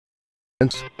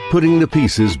Putting the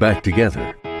Pieces Back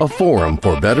Together, a forum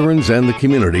for veterans and the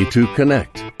community to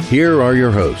connect. Here are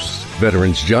your hosts,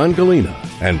 veterans John Gallina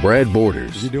and Brad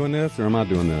Borders. Is he doing this or am I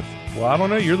doing this? Well, I don't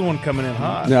know. You're the one coming in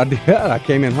hot. No, I did. I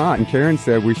came in hot, and Karen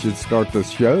said we should start the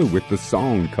show with the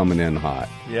song Coming In Hot.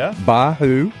 Yeah? By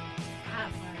who?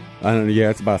 I don't know. Yeah,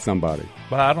 it's by somebody.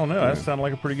 But I don't know. That sounded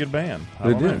like a pretty good band.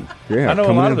 They did. Yeah, I know a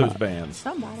Coming lot In of those Hot. bands.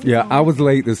 Somebody. Yeah, I was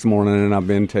late this morning, and I've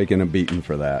been taking a beating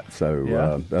for that.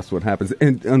 So that's what happens.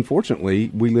 And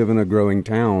unfortunately, we live in a growing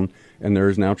town, and there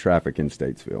is now traffic in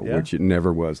Statesville, which it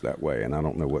never was that way, and I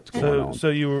don't know what's going on. So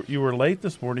you were late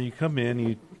this morning. You come in,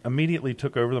 you immediately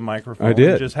took over the microphone. I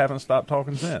did. You just haven't stopped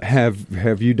talking since.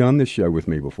 Have you done this show with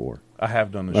me before? I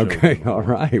have done the show. Okay, all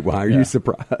right. Why are you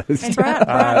surprised? And Brad,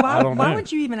 I don't why know.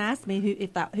 would you even ask me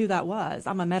who that was?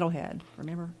 I'm a metalhead,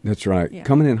 remember? That's right. Yeah.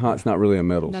 Coming In Hot's not really a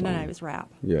metal song. No, it was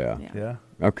rap. Yeah. Yeah.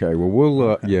 Okay, well,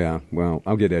 well,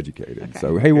 I'll get educated. Okay.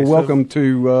 So, hey, welcome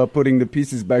to Putting the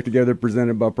Pieces Back Together,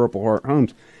 presented by Purple Heart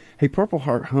Homes. Hey, Purple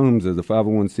Heart Homes is a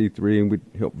 501c3, and we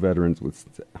help veterans with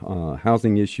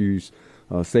housing issues,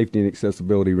 safety and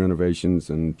accessibility renovations,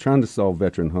 and trying to solve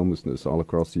veteran homelessness all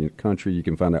across the country. You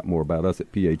can find out more about us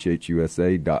at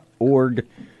phhusa.org.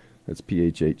 That's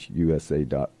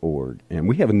phhusa.org. And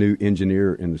we have a new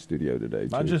engineer in the studio today,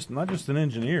 too. Not just an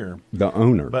engineer. The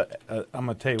owner. But I'm going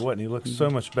to tell you what, and he looks so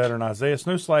much better than Isaiah. It's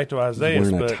no slight to Isaiah,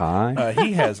 wearing a but tie?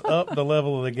 He has upped the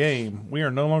level of the game. We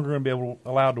are no longer going to be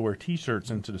allowed to wear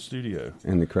T-shirts into the studio.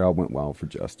 And the crowd went wild for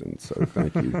Justin, so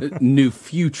thank you. New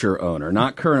future owner,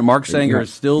 not current. Mark Sanger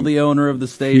is still the owner of the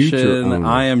station.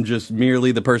 I am just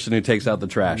merely the person who takes out the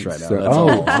trash right now. So, That's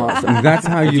all. awesome. That's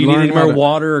how If you you learn need any how more to-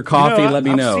 water or coffee, let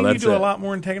me I've know. seen That's you do it. a lot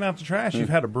more than taking out the trash. You've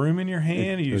had a broom in your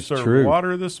hand. You It's served true.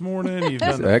 water this morning. You've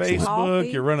done the excellent. Facebook. Coffee.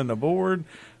 You're running the board.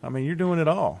 I mean, you're doing it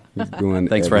all. He's doing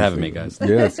Thanks for having everything. me, guys.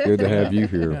 Yes, good to have you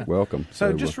here. Yeah. Welcome.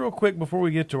 So just real quick before we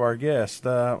get to our guest,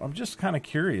 I'm just kind of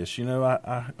curious. You know,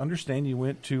 I understand you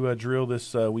went to a drill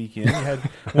this weekend. You had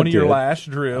one of your did. last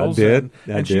drills. I did.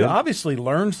 And you obviously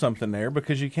learned something there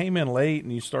because you came in late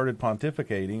and you started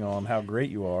pontificating on how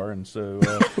great you are. And so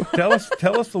tell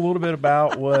us a little bit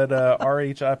about what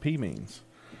RHIP means.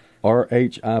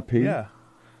 RHIP? Yeah.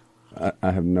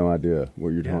 I have no idea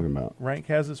what you're talking about. Rank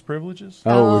has its privileges.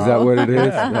 Oh, is that what it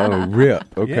is? Oh,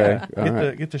 RIP. Okay. Yeah. All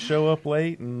right. Get to show up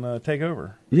late and take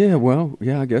over. Yeah, well,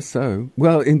 I guess so.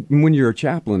 Well, when you're a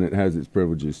chaplain, it has its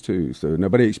privileges, too. So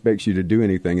nobody expects you to do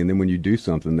anything, and then when you do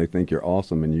something, they think you're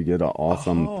awesome, and you get an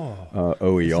awesome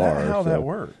OER. Is that how so, that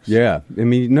works? Yeah. I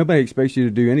mean, nobody expects you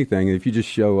to do anything if you just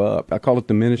show up. I call it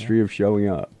the ministry of showing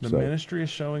up. The So ministry is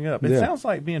showing up. It sounds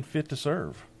like being fit to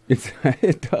serve.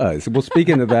 It does. Well,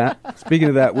 speaking of that,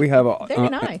 we have a Very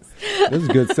nice. This is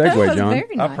a good segue, John.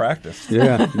 Very nice. I practiced.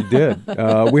 Yeah, you did.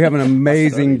 We have an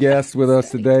amazing guest with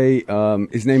us today.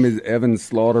 His name is Evan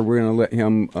Slaughter. We're going to let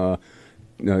him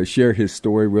share his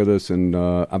story with us. And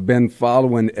I've been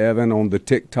following Evan on the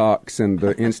TikToks and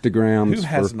the Instagrams. Who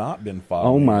has not been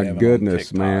following? Oh my Evan on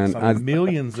goodness, TikToks? man! I mean,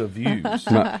 millions of views.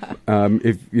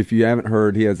 If you haven't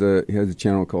heard, he has a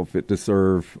channel called Fit to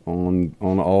Serve on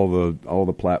all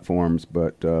the platforms.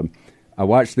 But I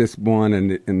watched this one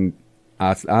and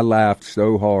I laughed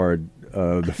so hard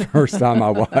the first time I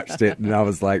watched it, and I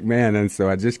was like, man! And so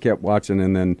I just kept watching,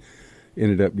 and then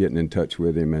ended up getting in touch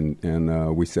with him,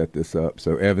 and we set this up.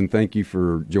 So Evan, thank you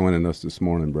for joining us this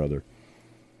morning, brother.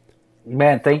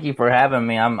 Man, thank you for having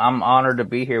me. I'm honored to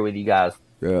be here with you guys.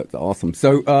 Yeah, it's awesome.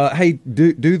 So, hey,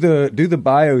 do the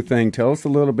bio thing. Tell us a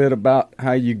little bit about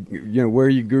how you where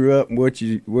you grew up, and what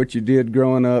you did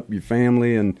growing up, your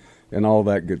family, and all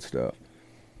that good stuff.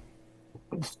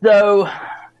 So,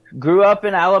 grew up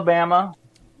in Alabama,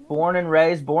 born and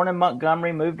raised, born in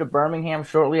Montgomery, moved to Birmingham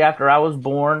shortly after I was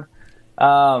born.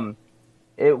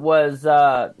 It was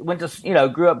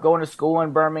grew up going to school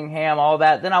in Birmingham, all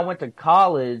that. Then I went to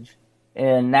college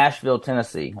in Nashville,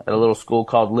 Tennessee, at a little school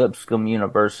called Lipscomb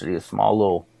University, a small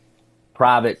little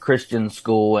private Christian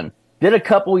school, and did a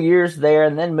couple years there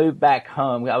and then moved back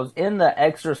home. I was in the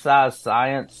exercise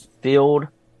science field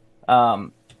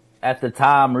at the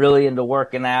time, really into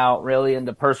working out, really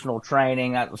into personal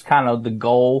training. That was kind of the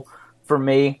goal for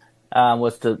me.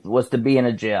 Was to be in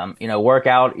a gym, work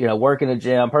out, work in a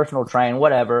gym, personal train,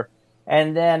 whatever.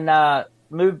 And then,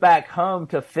 moved back home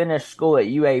to finish school at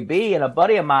UAB, and a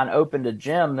buddy of mine opened a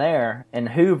gym there in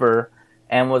Hoover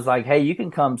and was like, hey, you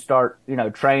can come start,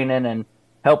 training and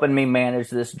helping me manage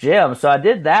this gym. So I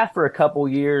did that for a couple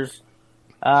years.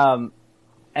 And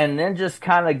then just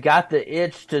kind of got the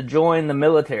itch to join the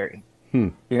military.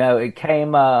 It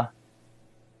came, my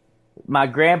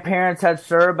grandparents had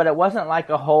served, but it wasn't like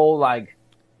a whole,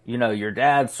 your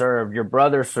dad served, your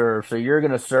brother served, so you're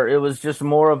going to serve. It was just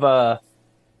more of a,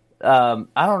 I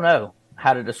don't know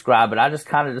how to describe it. I just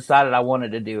kind of decided I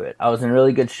wanted to do it. I was in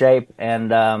really good shape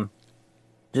and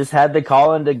just had the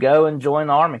calling to go and join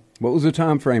the Army. What was the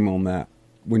time frame on that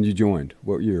when you joined?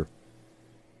 What year?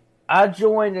 I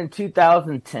joined in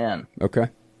 2010. Okay.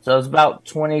 So I was about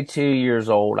 22 years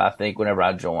old, I think, whenever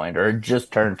I joined, or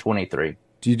just turned 23.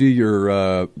 Do you do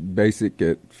your basic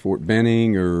at Fort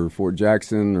Benning or Fort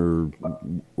Jackson or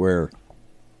where?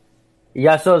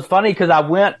 Yeah, so it's funny because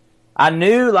I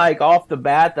knew like off the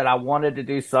bat that I wanted to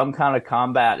do some kind of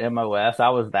combat MOS. I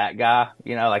was that guy,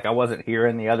 like I wasn't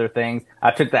hearing the other things.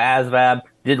 I took the ASVAB,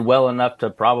 did well enough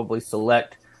to probably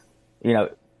select,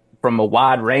 from a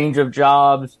wide range of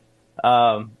jobs.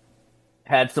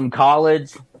 Had some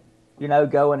college,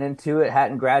 going into it.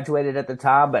 Hadn't graduated at the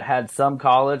time, but had some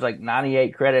college, like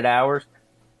 98 credit hours.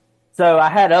 So I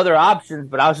had other options,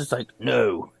 but I was just like,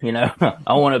 no,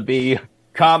 I want to be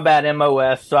combat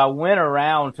MOS. So I went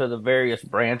around to the various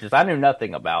branches. I knew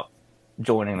nothing about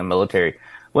joining the military.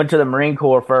 Went to the Marine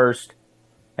Corps first,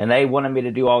 and they wanted me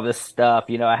to do all this stuff.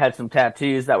 I had some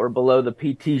tattoos that were below the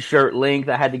PT shirt length.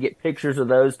 I had to get pictures of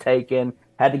those taken,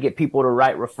 had to get people to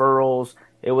write referrals.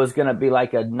 It was going to be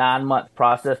like a 9-month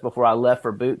process before I left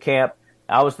for boot camp.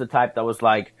 I was the type that was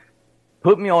like,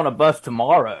 put me on a bus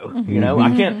tomorrow.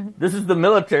 I can't, this is the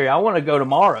military. I want to go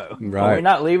tomorrow. Right. Are we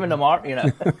not leaving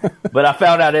tomorrow? But I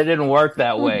found out it didn't work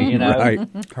that way, Right.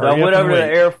 So I went over to the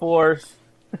Air Force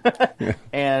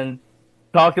and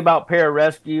talked about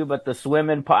pararescue, but the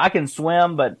swimming, I can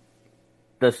swim, but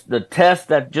the test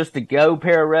that just to go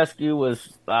pararescue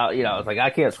was, I was like,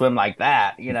 I can't swim like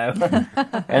that,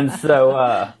 and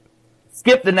so,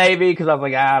 skipped the Navy because I was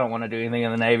like, I don't want to do anything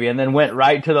in the Navy, and then went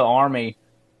right to the Army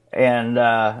and,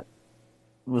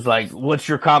 was like, what's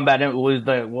your combat? Was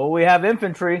like, well, we have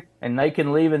infantry and they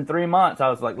can leave in 3 months. I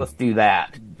was like, let's do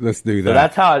that. Let's do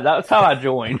that. So that's how I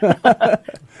joined. Wow,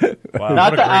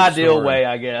 Not the ideal story. way,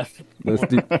 I guess. Let's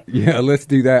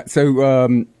do that.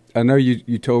 So, I know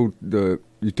you told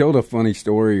a funny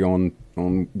story on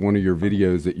one of your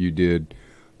videos that you did.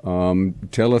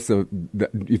 Tell us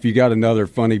if you got another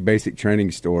funny basic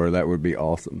training story, that would be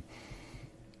awesome.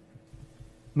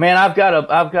 Man, I've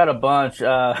got a bunch.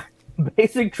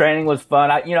 Basic training was fun.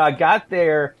 I got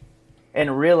there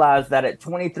and realized that at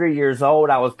 23 years old,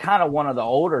 I was kind of one of the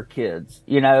older kids.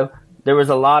 There was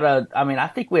a lot of, I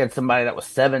think we had somebody that was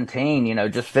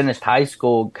 17, just finished high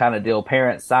school kind of deal.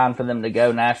 Parents signed for them to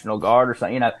go National Guard or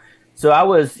something, So I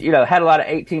was, had a lot of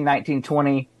 18, 19,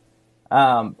 20.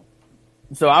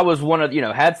 So I was one of,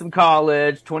 had some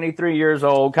college, 23 years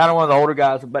old, kind of one of the older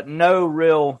guys, but no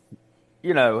real,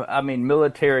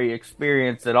 military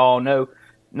experience at all. No,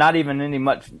 not even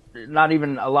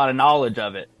a lot of knowledge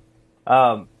of it.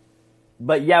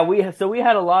 But yeah, we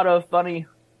had a lot of funny,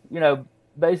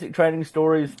 basic training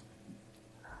stories.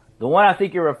 The one I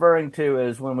think you're referring to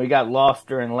is when we got lost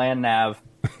during land nav.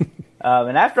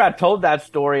 And after I told that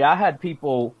story, I had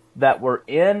people that were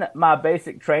in my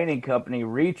basic training company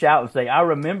reach out and say, I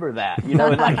remember that, and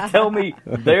like tell me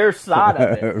their side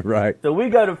of it. Right. So we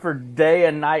go for day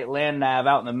and night land nav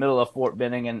out in the middle of Fort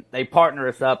Benning, and they partner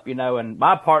us up, and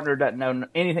my partner doesn't know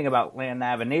anything about land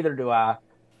nav, and neither do I.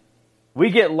 We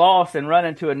get lost and run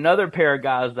into another pair of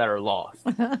guys that are lost.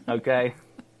 Okay.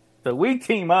 So we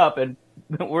team up and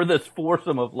we're this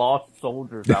foursome of lost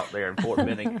soldiers out there in Fort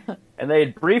Benning. And they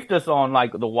had briefed us on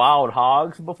like the wild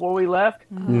hogs before we left.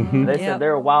 Mm-hmm. They said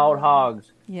there are wild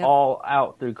hogs all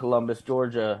out through Columbus,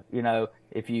 Georgia.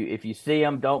 If you see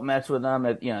them, don't mess with them.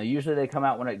 Usually they come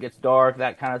out when it gets dark,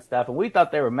 that kind of stuff. And we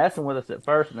thought they were messing with us at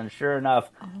first. And then sure enough,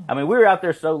 we were out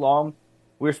there so long.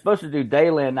 We were supposed to do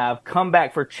dayland nav, come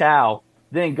back for chow,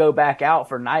 then go back out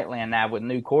for nightland nav with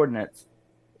new coordinates.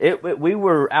 We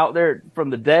were out there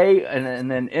from the day and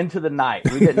then into the night.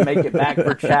 We didn't make it back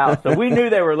for chow, so we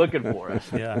knew they were looking for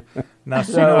us. Yeah. Now,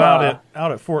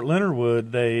 out at Fort Leonard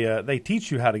Wood, they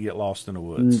teach you how to get lost in the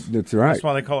woods. That's right. That's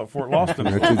why they call it Fort Lost in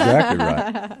the Woods. That's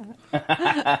exactly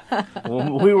right.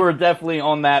 Well, we were definitely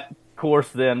on that course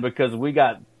then because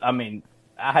I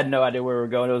had no idea where we were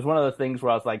going. It was one of those things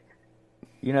where I was like,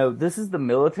 this is the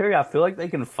military. I feel like they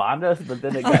can find us, but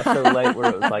then it got so late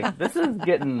where it was like, this is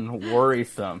getting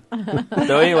worrisome.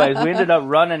 So anyways, we ended up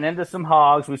running into some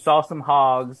hogs. We saw some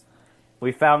hogs.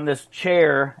 We found this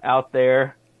chair out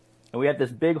there, and we had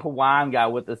this big Hawaiian guy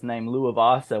with us named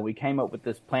Luavasa. We came up with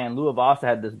this plan. Luavasa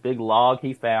had this big log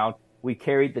he found. We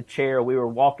carried the chair. We were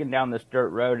walking down this dirt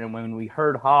road, and when we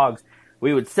heard hogs,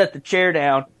 we would set the chair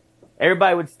down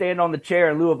everybody would stand on the chair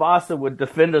and Luavasa would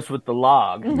defend us with the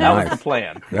log. That was the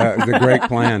plan. That was a great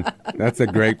plan. That's a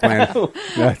great plan.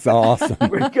 That's awesome.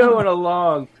 We're going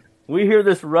along. We hear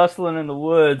this rustling in the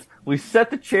woods. We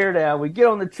set the chair down. We get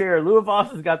on the chair.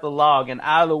 Luavasa's got the log, and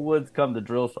out of the woods come the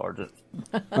drill sergeants.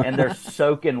 And they're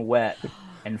soaking wet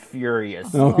and furious.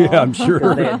 Oh, yeah, I'm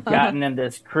sure. They had gotten in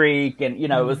this creek, and,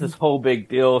 it was this whole big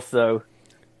deal. So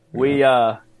we,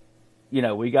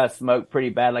 we got smoked pretty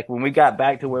bad. Like, when we got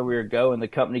back to where we were going, the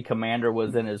company commander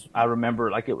was in I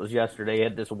remember like it was yesterday, he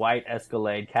had this white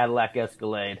Escalade, Cadillac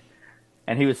Escalade,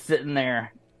 and he was sitting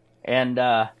there, and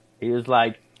he was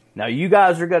like, now you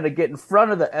guys are going to get in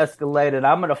front of the Escalade, and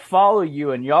I'm going to follow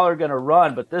you, and y'all are going to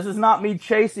run, but this is not me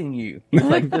chasing you. He's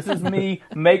like, this is me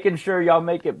making sure y'all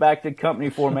make it back to company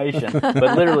formation.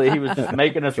 But literally, he was just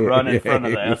making us run in front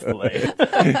of the Escalade.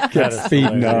 Kept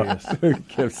speeding up.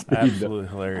 Absolutely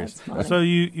hilarious. So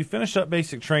you finished up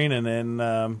basic training,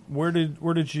 and where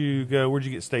did you go? Where'd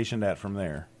you get stationed at from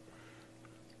there?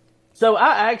 So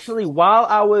I actually, while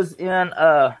I was in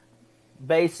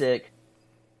basic,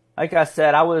 like I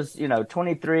said, I was,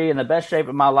 23 in the best shape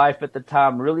of my life at the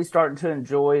time, really starting to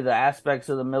enjoy the aspects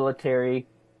of the military.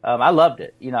 I loved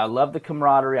it. I loved the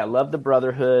camaraderie. I loved the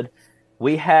brotherhood.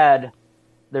 There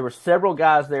were several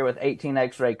guys there with 18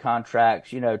 X-ray contracts,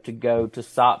 to go to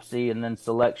SOPSI and then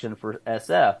selection for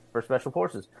SF, for Special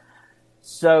Forces.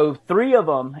 So 3 of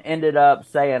them ended up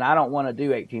saying, I don't want to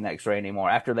do 18 X-ray anymore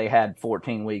after they had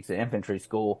 14 weeks of infantry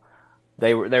school.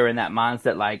 They were in that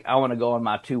mindset, like, I want to go on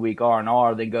my 2-week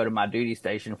R&R, then go to my duty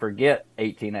station, forget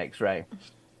 18 X-ray.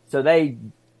 So they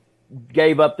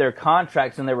gave up their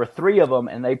contracts, and there were 3 of them,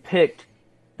 and they picked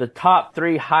the top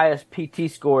 3 highest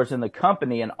PT scores in the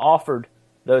company and offered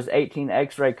those 18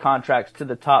 X-ray contracts to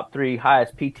the top 3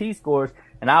 highest PT scores,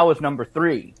 and I was number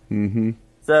 3. Mm-hmm.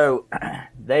 So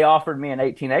they offered me an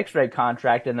 18 X-ray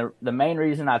contract, and the main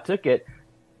reason I took it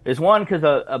is, one, because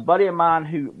a buddy of mine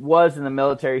who was in the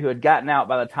military, who had gotten out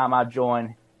by the time I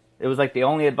joined, it was like the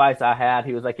only advice I had.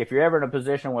 He was like, if you're ever in a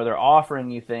position where they're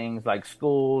offering you things like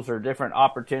schools or different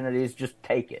opportunities, just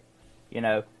take it.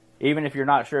 Even if you're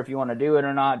not sure if you want to do it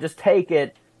or not, just take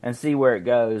it and see where it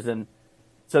goes. And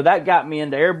so that got me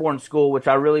into airborne school, which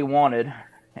I really wanted.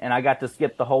 And I got to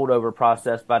skip the holdover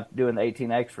process by doing the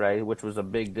 18 X-ray, which was a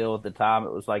big deal at the time.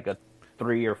 It was like a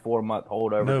 3 or 4 month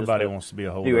holdover. Nobody wants to be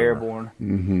a holdover. Do airborne.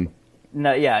 Mm-hmm.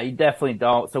 No, yeah, you definitely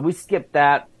don't. So we skipped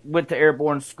that, went to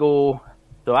airborne school.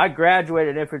 So I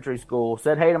graduated infantry school,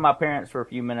 said hey to my parents for a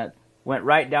few minutes, went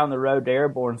right down the road to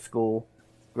airborne school,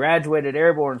 graduated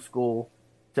airborne school,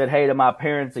 said hey to my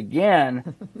parents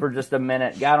again for just a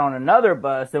minute, got on another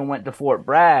bus and went to Fort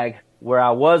Bragg, where I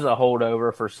was a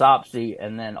holdover for SOPSI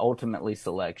and then ultimately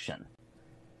selection.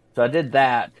 So I did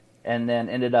that, and then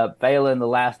ended up failing the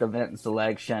last event in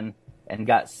selection and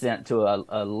got sent to a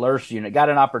LRS unit. Got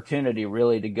an opportunity,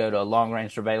 really, to go to a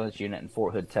long-range surveillance unit in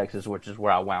Fort Hood, Texas, which is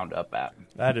where I wound up at.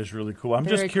 That is really cool. I'm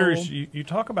just curious, you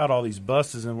talk about all these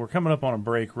buses, and we're coming up on a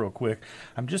break real quick.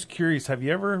 I'm just curious, have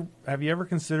you ever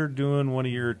considered doing one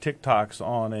of your TikToks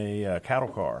on a cattle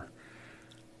car?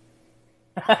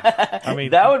 I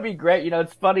mean, that would be great.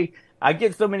 It's funny. I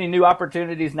get so many new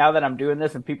opportunities now that I'm doing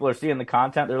this and people are seeing the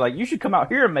content. They're like, you should come out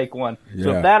here and make one. Yeah.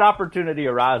 So if that opportunity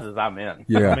arises, I'm in.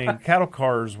 Yeah. I mean, cattle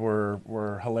cars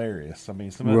were hilarious. I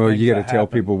mean, you got to tell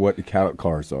people what the cattle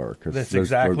cars are. That's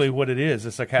exactly what it is.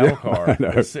 It's a cattle car.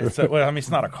 It's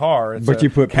not a car. You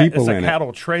put people in it. It's a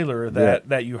cattle trailer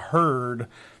that you herd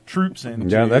troops into.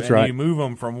 Yeah, that's right. You move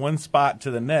them from one spot to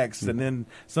the next, and then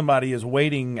somebody is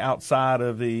waiting outside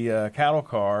of the cattle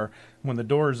car. When the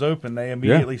door is open, they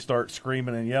immediately start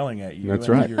screaming and yelling at you. That's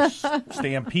right. You're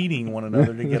stampeding one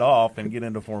another to get off and get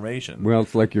into formation. Well,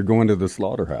 it's like you're going to the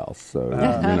slaughterhouse. So,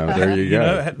 there you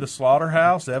go. The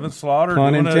slaughterhouse, Evan Slaughter.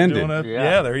 Pun intended.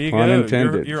 There you Pun go.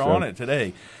 Intended, you're on it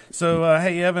today. So,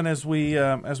 hey, Evan, as we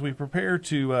prepare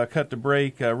to cut the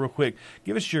break, real quick,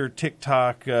 give us your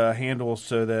TikTok handle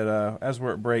so that as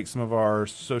we're at break, some of our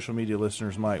social media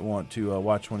listeners might want to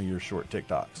watch one of your short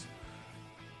TikToks.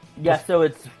 Yeah, so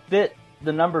it's fit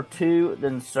the number 2,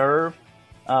 then serve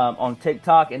on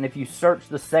TikTok. And if you search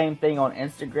the same thing on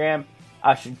Instagram,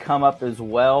 I should come up as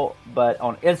well. But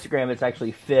on Instagram, it's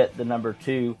actually fit the number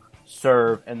 2,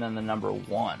 serve, and then the number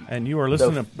 1. And you are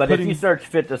listening But if you search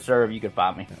fit to serve, you can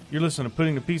find me. You're listening to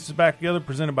Putting the Pieces Back Together,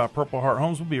 presented by Purple Heart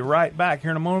Homes. We'll be right back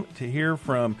here in a moment to hear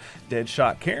from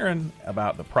Deadshot Karen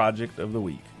about the project of the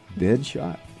week.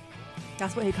 Deadshot?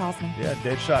 That's what he calls me. Yeah,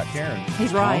 Deadshot Karen.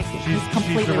 He's right. Awesome. He's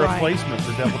completely she's the replacement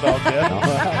for Devil Dog Dead.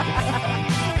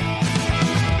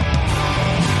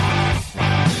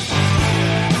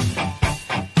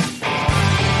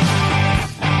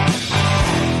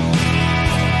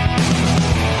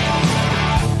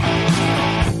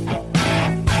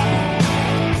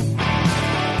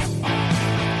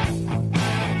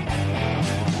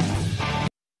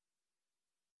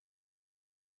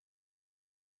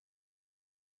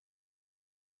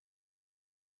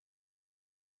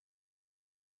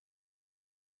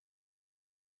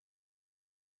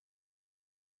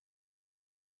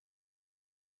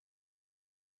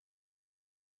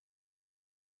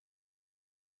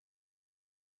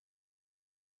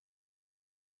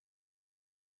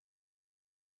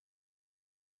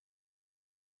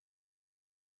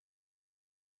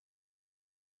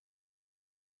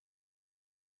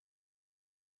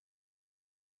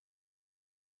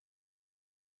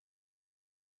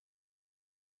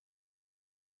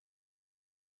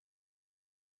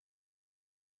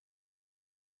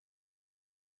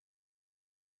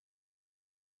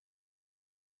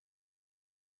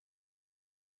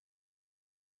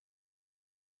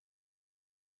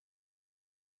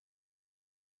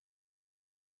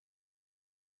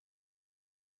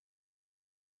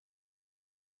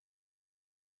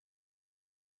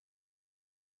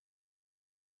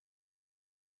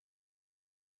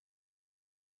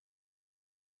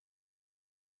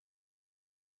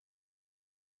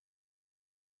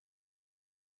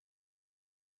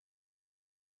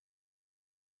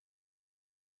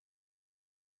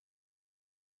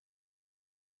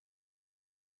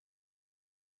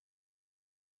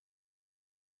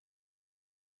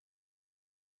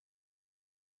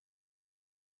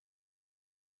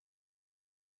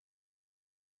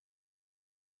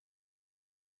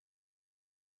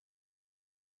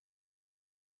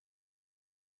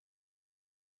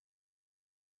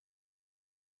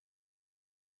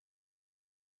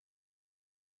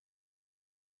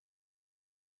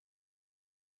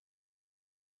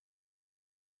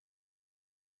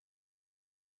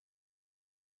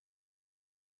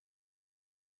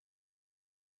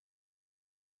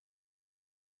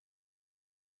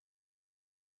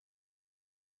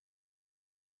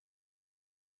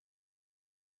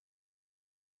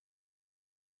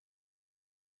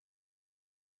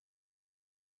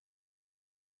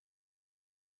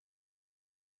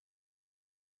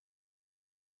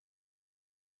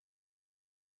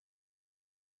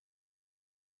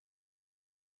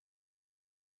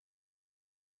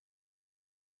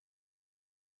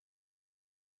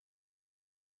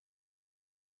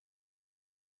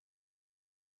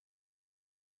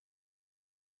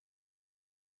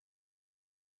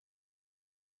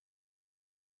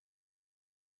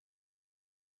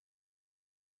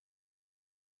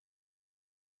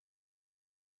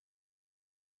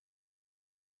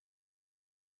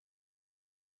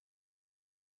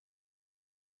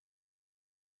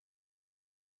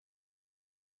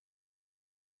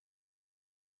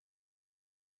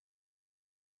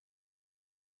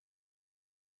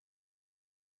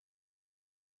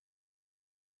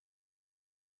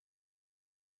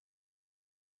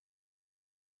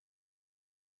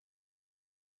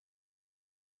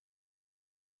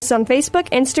 us on Facebook,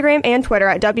 Instagram, and Twitter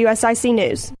at WSIC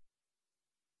News.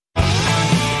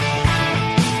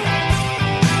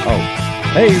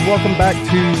 Hey, welcome back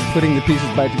to Putting the Pieces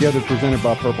Back Together, presented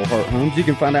by Purple Heart Homes. You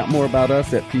can find out more about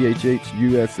us at phhusa.org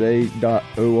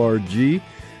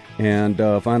and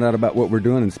find out about what we're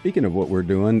doing. And speaking of what we're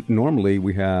doing, normally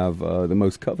we have the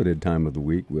most coveted time of the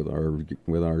week with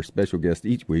our special guest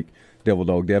each week, Devil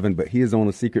Dog Devin, but he is on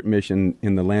a secret mission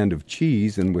in the land of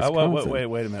cheese in Wisconsin.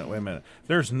 Wait a minute.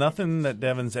 There's nothing that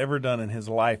Devin's ever done in his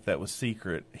life that was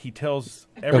secret. He tells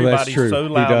everybody so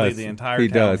loudly the entire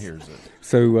town hears it.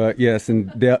 So, yes,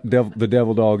 and the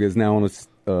Devil Dog is now on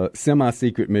a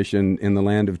semi-secret mission in the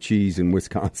land of cheese in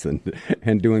Wisconsin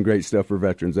and doing great stuff for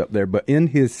veterans up there. But in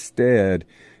his stead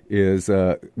is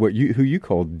who you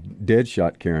call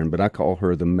Deadshot Karen, but I call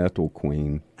her the Metal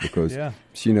Queen because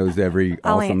she knows every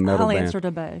awesome metal band. I'll answer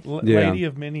to both. Lady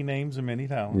of many names and many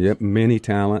talents. Yep, many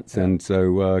talents. Yep. And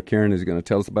so Karen is going to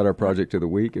tell us about our project of the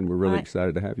week, and we're really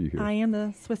excited to have you here. I am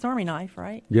the Swiss Army knife,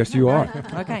 right? Yes, you are.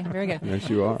 Okay, very good. Yes,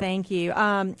 you are. Thank you.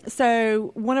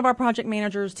 So one of our project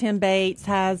managers, Tim Bates,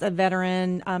 has a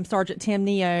veteran, Sergeant Tim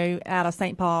Neo, out of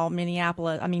St. Paul,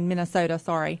 Minnesota,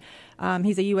 sorry.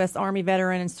 He's a U.S. Army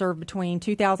veteran and served between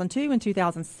 2002 and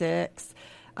 2006.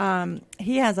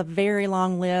 He has a very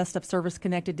long list of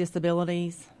service-connected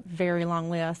disabilities, very long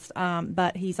list,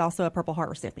 but he's also a Purple Heart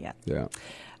recipient. Yeah.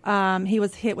 He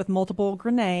was hit with multiple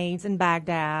grenades in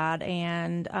Baghdad,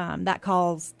 and that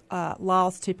caused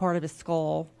loss to part of his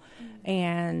skull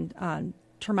and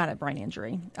traumatic brain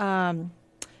injury.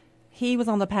 He was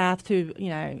on the path to,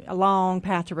 a long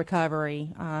path to recovery,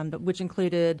 which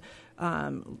included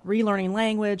relearning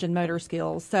language and motor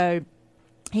skills. So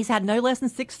he's had no less than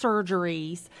 6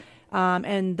 surgeries,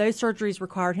 and those surgeries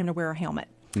required him to wear a helmet.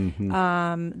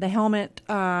 Mm-hmm. The helmet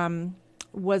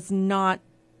was not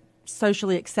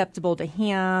socially acceptable to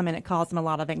him, and it caused him a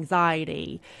lot of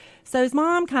anxiety. So his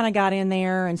mom kind of got in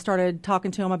there and started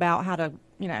talking to him about how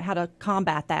to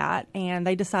combat that, and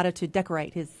they decided to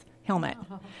decorate his helmet.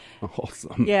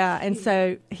 Awesome. Yeah, and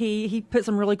so he put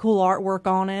some really cool artwork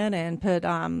on it and put,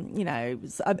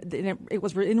 it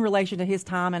was in relation to his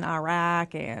time in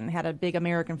Iraq and had a big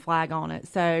American flag on it.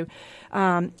 So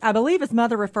I believe his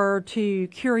mother referred to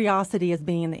curiosity as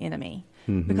being the enemy,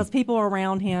 because people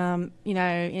around him,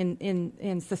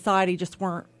 in society just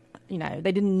weren't,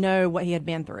 they didn't know what he had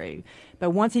been through.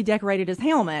 But once he decorated his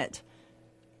helmet,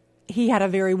 he had a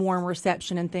very warm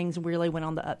reception, and things really went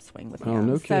on the upswing with him. Oh,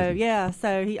 no kidding.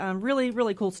 So he really,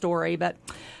 really cool story. But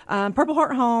Purple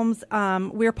Heart Homes,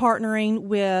 we're partnering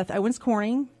with Owens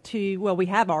Corning we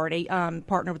have already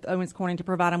partnered with Owens Corning to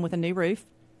provide him with a new roof.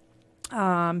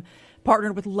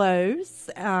 Partnered with Lowe's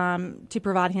to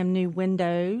provide him new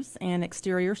windows and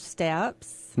exterior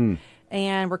steps.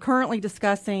 And we're currently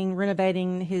discussing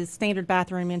renovating his standard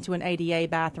bathroom into an ADA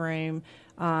bathroom,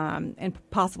 and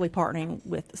possibly partnering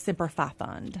with Semper Fi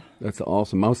Fund. That's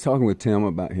awesome. I was talking with Tim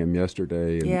about him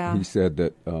yesterday, and he said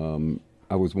that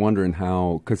I was wondering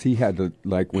how, because he had to,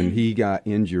 when he got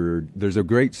injured, there's a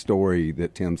great story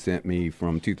that Tim sent me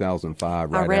from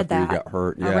 2005, right after he got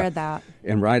hurt. I read that.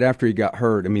 And right after he got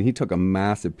hurt, he took a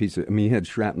massive piece of, he had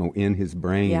shrapnel in his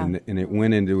brain, and it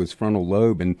went into his frontal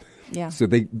lobe. And so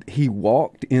he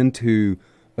walked into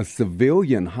a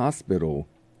civilian hospital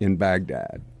in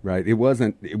Baghdad, right? It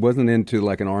wasn't into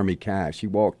like an army cache. He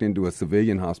walked into a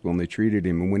civilian hospital and they treated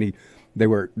him. And when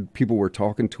people were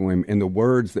talking to him, and the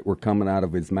words that were coming out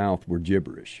of his mouth were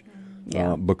gibberish,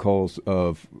 because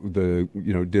of the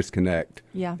disconnect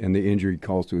and the injury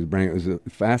caused to his brain. It was a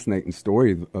fascinating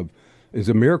story it's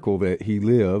a miracle that he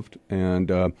lived, and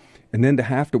then to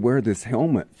have to wear this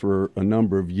helmet for a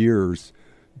number of years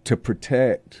to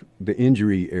protect the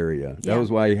injury area. That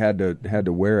was why he had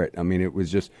to wear it. it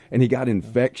was just, and he got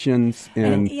infections.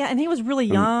 And he was really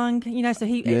young, so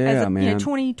he, as a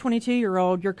 20,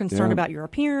 22-year-old, you're concerned about your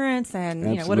appearance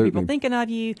and, what are people thinking of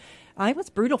you. It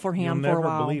was brutal for him for a while. You'll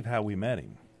never believe how we met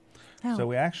him. How? So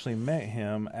we actually met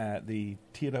him at the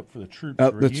Tee It Up for the Troops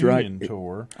reunion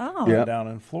tour down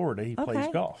in Florida. He plays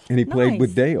golf. And he played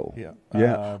with Dale.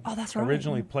 Yeah. That's right.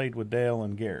 Originally played with Dale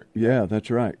and Garrett. Yeah, that's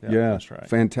right. Yeah, that's right.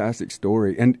 Fantastic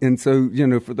story. And so,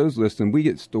 for those listening, we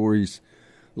get stories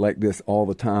like this all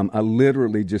the time. I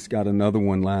literally just got another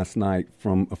one last night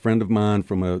from a friend of mine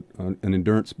from an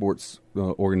endurance sports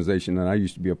organization that I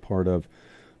used to be a part of.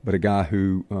 But a guy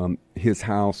who his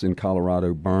house in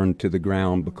Colorado burned to the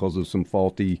ground because of some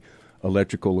faulty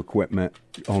electrical equipment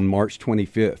on March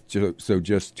 25th. So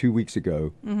just 2 weeks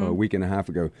ago, a week and a half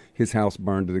ago, his house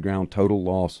burned to the ground, total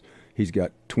loss. He's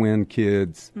got twin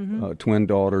kids, twin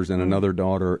daughters and another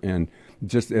daughter, and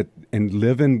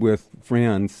living with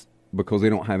friends because they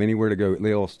don't have anywhere to go.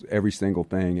 They lost every single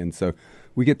thing. And so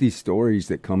we get these stories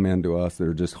that come into us that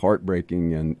are just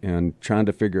heartbreaking, and trying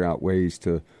to figure out ways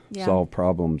to solve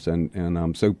problems. And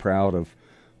I'm so proud of,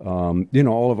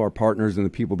 all of our partners and the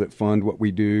people that fund what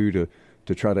we do to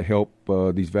try to help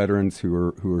these veterans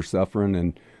who are suffering.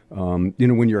 And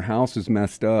when your house is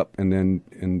messed up, and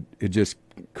it just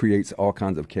creates all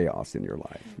kinds of chaos in your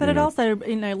life. But it also,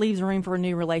 leaves room for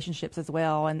new relationships as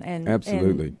well. And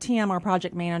absolutely. And Tim, our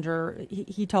project manager,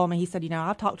 he told me, he said,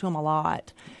 I've talked to him a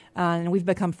lot, and we've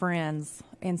become friends.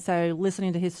 And so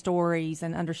listening to his stories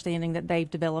and understanding that they've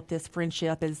developed this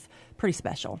friendship is pretty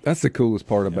special. That's the coolest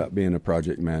part about being a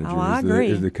project manager. Oh, I agree.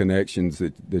 Is the connections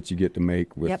that you get to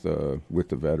make with the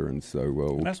veterans. So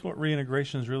and that's what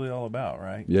reintegration is really all about,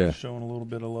 right? Yeah. Just showing a little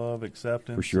bit of love,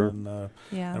 acceptance, for sure,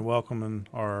 and welcoming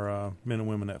our men and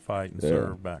women that fight and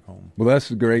serve back home. Well, that's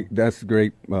a great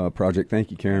project. Thank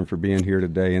you, Karen, for being here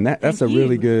today. And that's a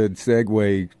really good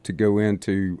segue to go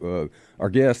into. Our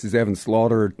guest is Evan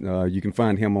Slaughter. You can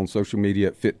find him on social media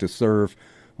at Fit to Serve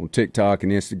on TikTok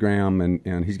and Instagram,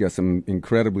 and he's got some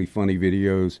incredibly funny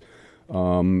videos.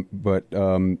 But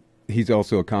he's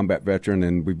also a combat veteran,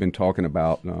 and we've been talking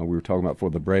about. We were talking about before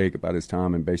the break about his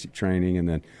time in basic training, and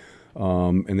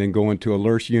then going to a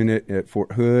LURS unit at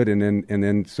Fort Hood, and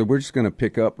then so we're just going to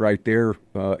pick up right there,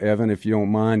 Evan, if you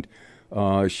don't mind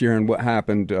sharing what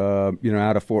happened,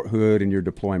 out of Fort Hood and your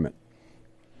deployment.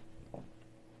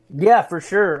 Yeah, for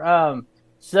sure.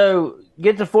 So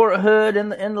get to Fort Hood in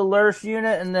the LURS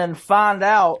unit, and then find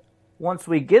out once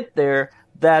we get there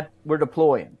that we're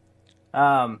deploying.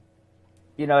 At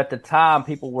the time,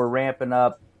 people were ramping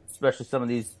up, especially some of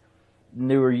these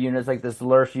newer units like this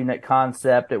LURS unit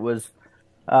concept. It was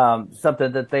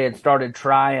something that they had started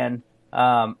trying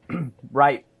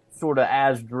right sort of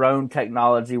as drone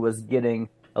technology was getting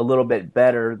a little bit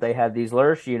better. They had these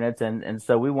LURS units, and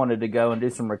so we wanted to go and do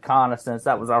some reconnaissance.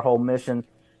 That was our whole mission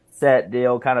set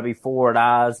deal, kind of be forward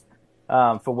eyes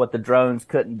for what the drones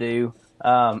couldn't do.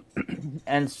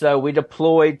 And so we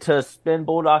deployed to Spin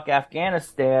Bulldog,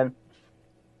 Afghanistan,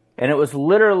 and it was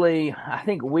literally, I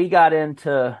think we got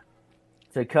into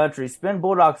country. Spin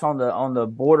Bulldog's on the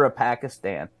border of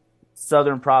Pakistan,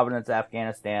 southern Providence,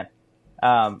 Afghanistan.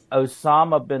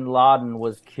 Osama bin Laden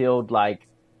was killed like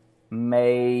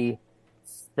May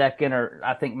 2nd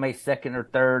or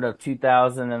 3rd of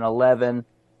 2011,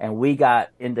 and we got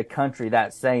into country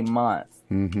that same month.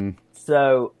 Mm-hmm.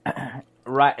 So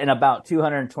right in about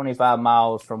 225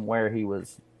 miles from where he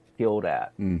was killed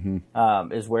at,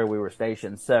 is where we were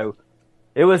stationed. So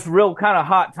it was real kind of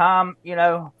hot time,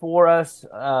 for us.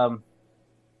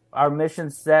 Our mission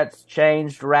sets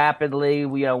changed rapidly.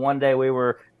 One day we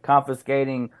were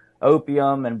confiscating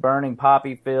opium and burning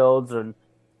poppy fields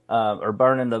or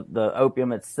burning the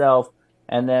opium itself.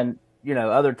 And then,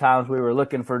 other times we were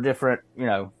looking for different,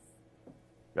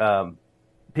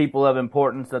 people of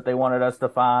importance that they wanted us to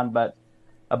find. But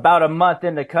about a month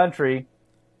into country,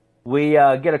 we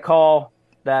get a call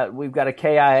that we've got a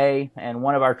KIA and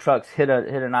one of our trucks hit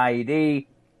an IED.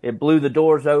 It blew the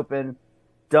doors open,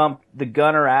 dumped the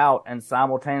gunner out, and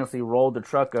simultaneously rolled the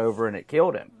truck over, and it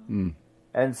killed him. Mm.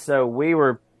 And so we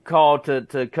were called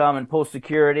to come and pull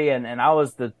security, and I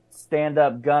was the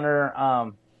stand-up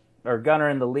gunner, or gunner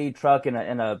in the lead truck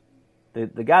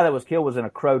the guy that was killed was in a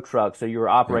Crow truck, so you were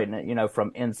operating it,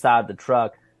 from inside the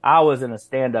truck. I was in a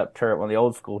stand-up turret, one of the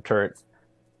old school turrets.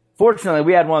 Fortunately,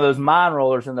 we had one of those mine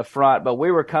rollers in the front, but we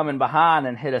were coming behind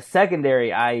and hit a secondary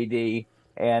IED,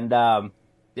 and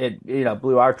it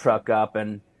blew our truck up.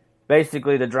 And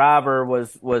basically, the driver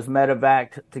was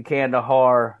medevaced to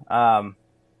Kandahar.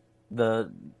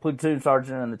 The platoon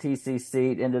sergeant in the TC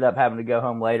seat ended up having to go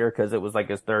home later because it was like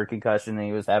his third concussion, and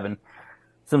he was having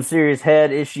some serious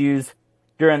head issues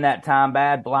during that time,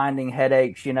 bad blinding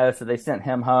headaches, so they sent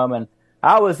him home. And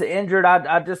I was injured.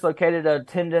 I dislocated a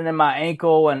tendon in my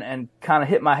ankle and kind of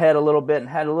hit my head a little bit and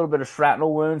had a little bit of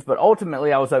shrapnel wounds, but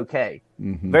ultimately I was okay.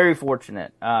 Mm-hmm. Very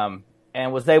fortunate. And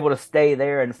was able to stay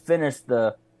there and finish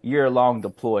the year-long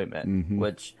deployment,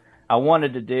 which I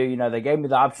wanted to do. They gave me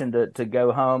the option to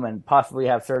go home and possibly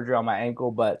have surgery on my ankle,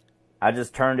 but I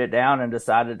just turned it down and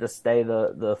decided to stay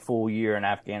the full year in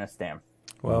Afghanistan.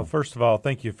 Well, first of all,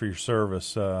 thank you for your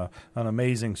service. An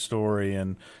amazing story.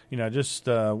 And, I just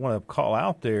want to call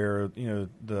out there,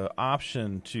 the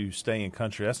option to stay in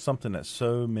country. That's something that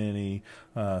so many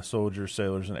soldiers,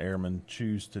 sailors, and airmen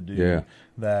choose to do. Yeah.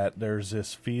 That there's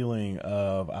this feeling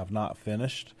of I've not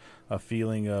finished, a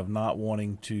feeling of not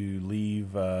wanting to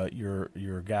leave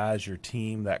your guys, your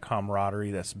team, that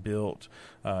camaraderie that's built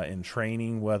in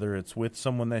training, whether it's with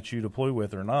someone that you deploy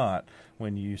with or not.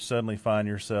 When you suddenly find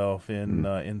yourself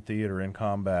in theater, in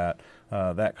combat,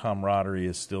 that camaraderie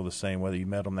is still the same, whether you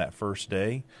met them that first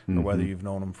day or whether you've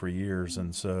known them for years.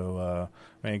 And so,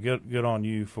 man, good on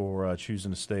you for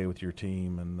choosing to stay with your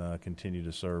team and continue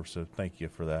to serve. So thank you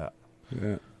for that.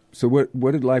 Yeah. So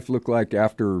what did life look like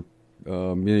after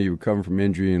you recovered from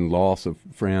injury and loss of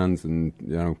friends, and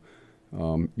you'd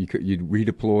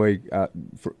redeploy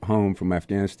home from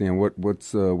Afghanistan? What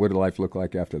did life look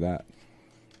like after that?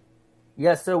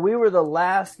 Yeah, so we were the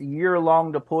last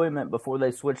year-long deployment before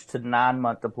they switched to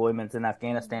 9-month deployments in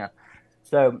Afghanistan.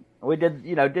 So we did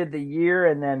the year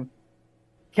and then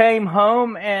came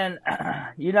home, and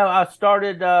I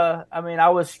started. I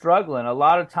was struggling a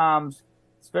lot of times,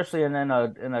 especially in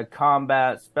a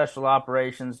combat special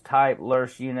operations type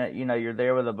LURS unit. You're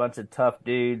there with a bunch of tough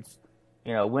dudes.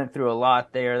 Went through a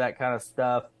lot there, that kind of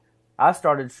stuff. I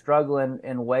started struggling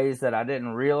in ways that I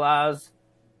didn't realize.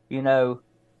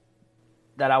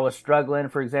 That I was struggling.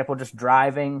 For example, just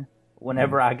driving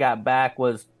whenever I got back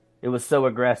was so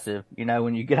aggressive.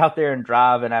 When you get out there and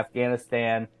drive in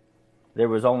Afghanistan, there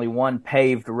was only one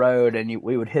paved road, and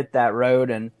we would hit that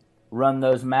road and run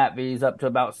those MATVs up to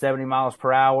about 70 miles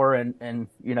per hour and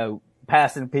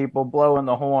passing people, blowing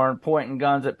the horn, pointing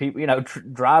guns at people,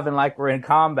 driving like we're in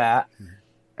combat.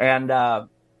 And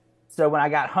so when I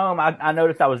got home, I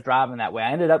noticed I was driving that way.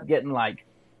 I ended up getting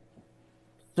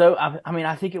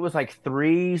I think it was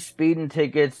 3 speeding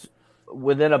tickets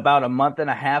within about a month and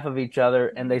a half of each other,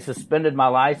 and they suspended my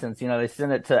license. They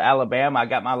sent it to Alabama. I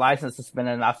got my license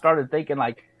suspended, and I started thinking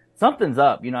something's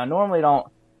up. I normally don't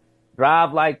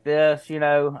drive like this, and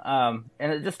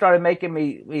it just started making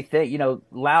me think,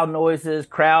 loud noises,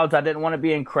 crowds. I didn't want to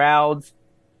be in crowds.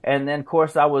 And then, of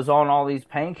course, I was on all these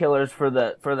painkillers for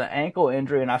the ankle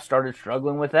injury, and I started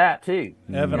struggling with that too.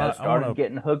 Evan, I started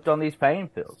getting hooked on these pain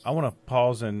pills. I want to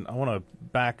pause and I want to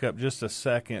back up just a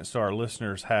second so our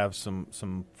listeners have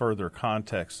some further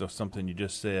context of something you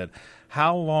just said.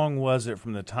 How long was it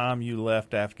from the time you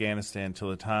left Afghanistan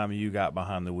till the time you got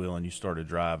behind the wheel and you started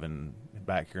driving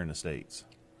back here in the States?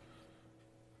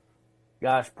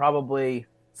 Gosh, probably.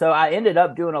 So I ended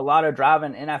up doing a lot of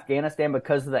driving in Afghanistan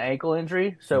because of the ankle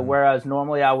injury. So whereas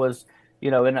normally I was,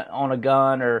 on a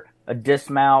gun or a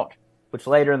dismount, which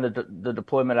later in the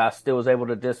deployment I still was able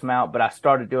to dismount, but I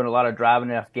started doing a lot of driving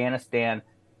in Afghanistan,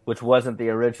 which wasn't the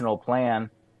original plan.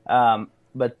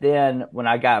 But then when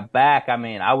I got back,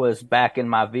 I was back in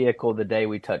my vehicle the day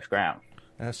we touched ground.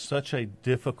 That's such a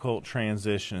difficult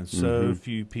transition. So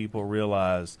few people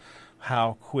realize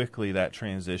how quickly that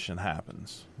transition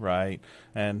happens, right?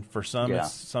 And for some,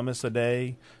 it's a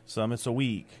day, some it's a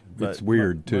week. But it's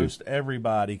weird too. Most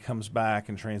everybody comes back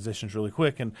and transitions really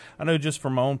quick. And I know just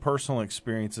from my own personal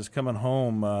experiences, coming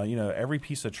home, every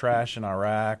piece of trash in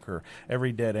Iraq or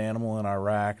every dead animal in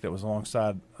Iraq that was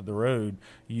alongside the road,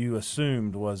 you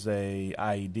assumed was a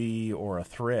IED or a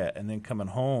threat. And then coming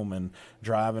home and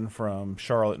driving from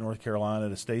Charlotte, North Carolina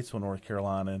to Statesville, North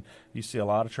Carolina, and you see a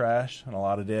lot of trash and a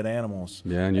lot of dead animals.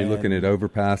 Yeah, and you're looking at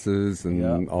overpasses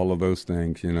and all of those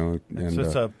things, And so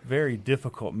it's a very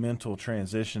difficult mental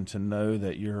transition to know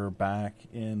that you're back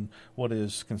in what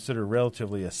is considered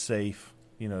relatively a safe,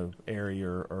 area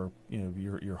or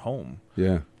your home.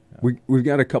 Yeah. We've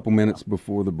got a couple minutes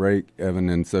before the break, Evan,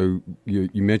 and so you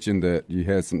mentioned that you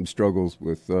had some struggles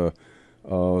with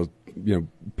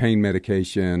pain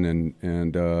medication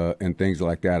and things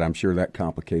like that. I'm sure that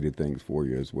complicated things for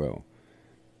you as well.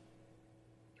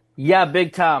 Yeah,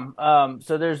 big time.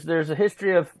 So there's a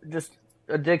history of just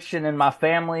addiction in my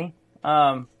family.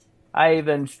 I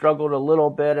even struggled a little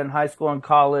bit in high school and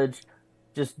college,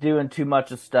 just doing too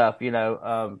much of stuff.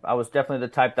 I was definitely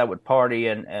the type that would party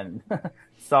and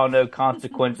saw no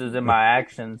consequences in my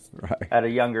actions at a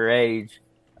younger age.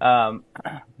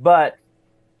 But,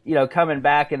 coming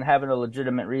back and having a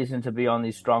legitimate reason to be on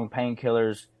these strong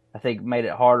painkillers, I think made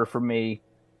it harder for me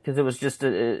because it was just,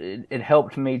 it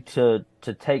helped me to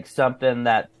take something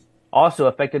that also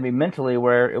affected me mentally,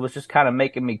 where it was just kind of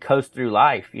making me coast through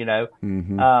life,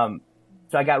 So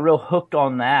I got real hooked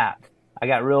on that. I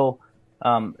got real,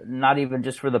 not even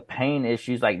just for the pain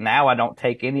issues. Like now I don't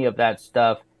take any of that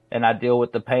stuff and I deal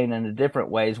with the pain in different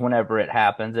ways whenever it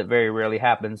happens. It very rarely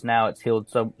happens now. It's healed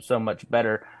so much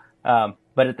better.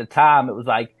 But at the time it was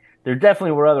like, there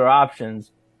definitely were other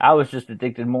options. I was just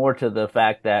addicted more to the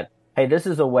fact that, hey, this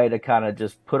is a way to kind of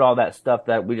just put all that stuff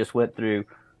that we just went through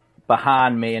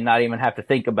behind me and not even have to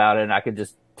think about it, and I could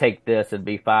just take this and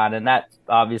be fine. And that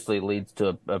obviously leads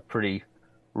to a pretty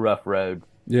rough road.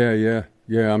 Yeah.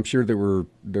 I'm sure there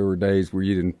were days where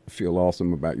you didn't feel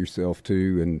awesome about yourself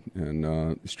too,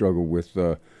 and struggle with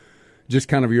just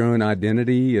kind of your own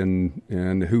identity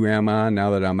and who am I now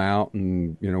that I'm out,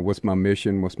 and what's my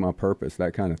mission, what's my purpose,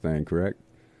 that kind of thing. Correct?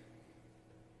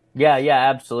 Yeah,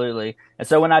 absolutely. And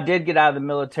so when I did get out of the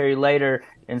military later,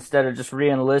 instead of just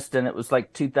re-enlisting, it was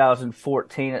like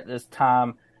 2014 at this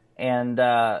time, and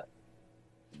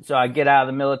so I get out of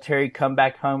the military, come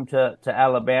back home to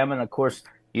Alabama, and of course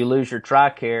you lose your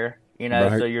TRICARE,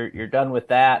 Right. so you're done with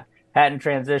that. Hadn't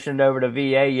transitioned over to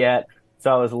VA yet,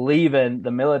 so I was leaving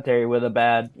the military with a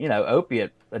bad,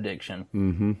 opiate addiction.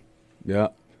 Mm-hmm.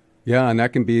 Yeah, and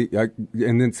that can be.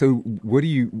 And then, so what do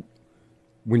you,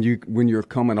 when you're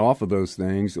coming off of those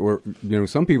things, or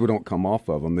some people don't come off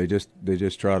of them. They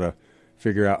just try to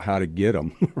figure out how to get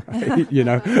them, right?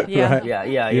 Yeah. Right?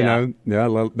 Yeah.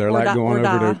 They're Or like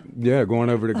going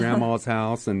over to grandma's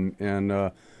house, and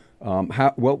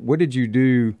what did you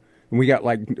do? And we got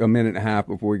like a minute and a half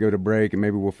before we go to break, and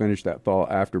maybe we'll finish that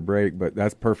thought after break. But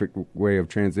that's perfect way of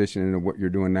transitioning into what you're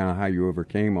doing now, how you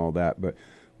overcame all that. But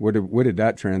what did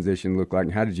that transition look like,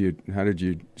 and how did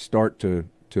you start to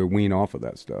wean off of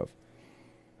that stuff?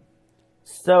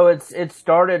 So it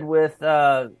started with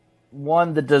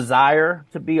one, the desire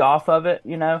to be off of it.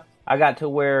 I got to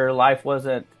where life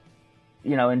wasn't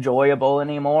enjoyable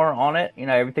anymore on it.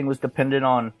 Everything was dependent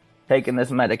on taking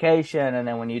this medication, and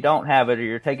then when you don't have it, or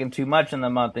you're taking too much in the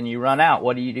month and you run out,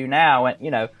 what do you do now?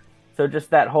 And so just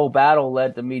that whole battle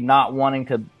led to me not wanting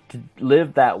to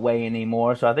live that way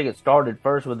anymore. So I think it started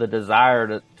first with a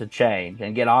desire to change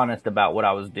and get honest about what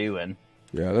I was doing.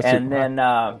 Yeah, then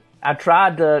I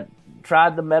tried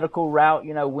the medical route,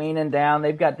 weaning down.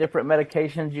 They've got different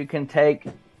medications you can take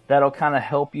that'll kind of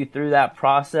help you through that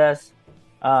process.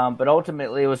 But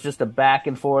ultimately, it was just a back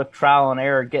and forth trial and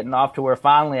error, getting off to where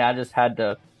finally I just had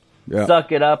to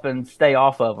suck it up and stay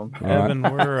off of them. Evan,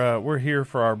 we're here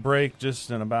for our break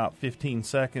just in about 15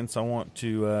 seconds. I want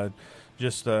to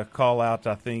just call out,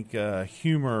 I think,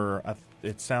 humor,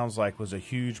 it sounds like, was a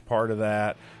huge part of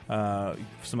that.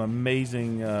 Some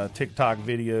amazing TikTok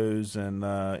videos and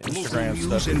Instagram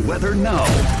news stuff. And weather now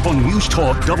on News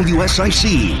Talk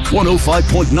WSIC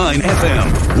 105.9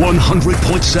 FM,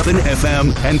 100.7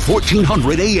 FM, and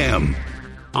 1400 AM.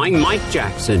 I'm Mike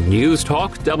Jackson, News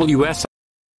Talk WSIC.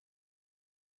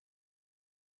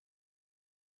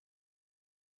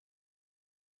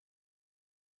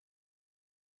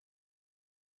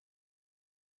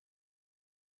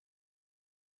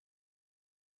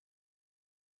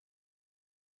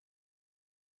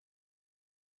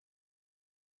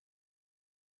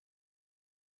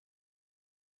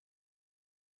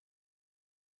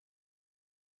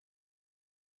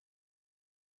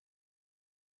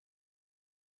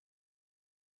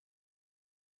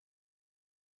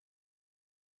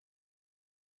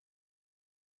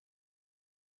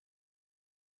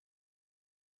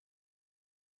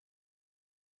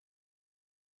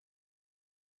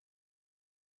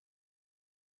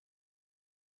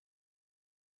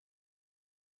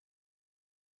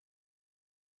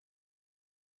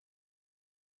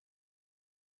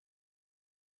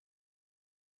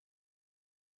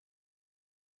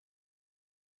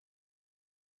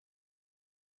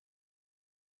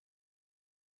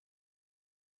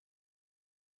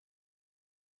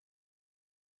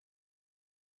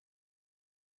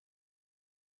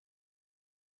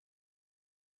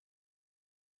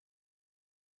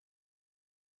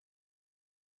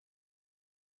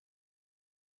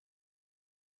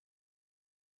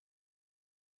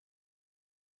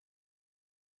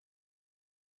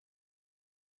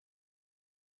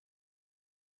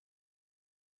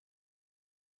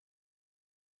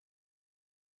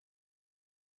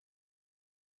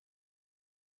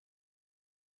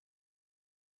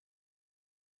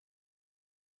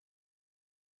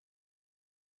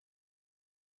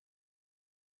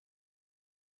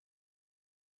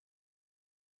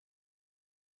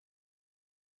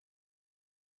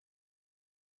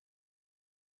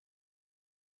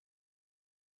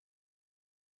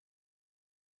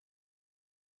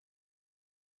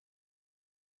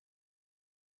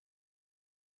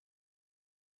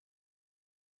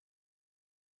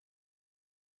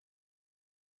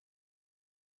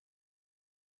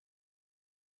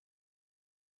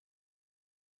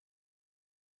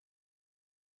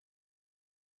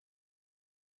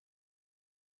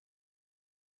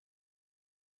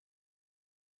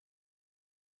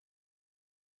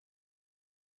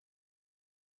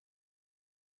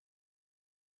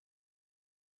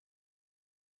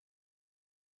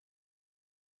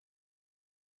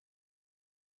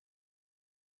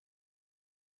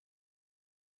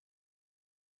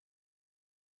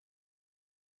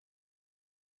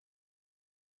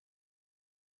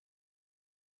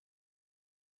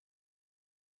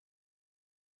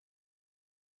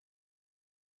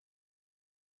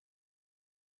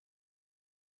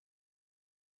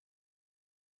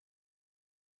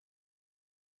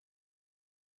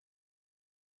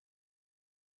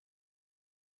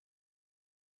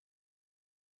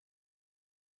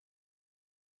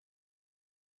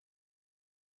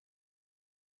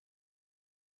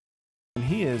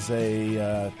 he is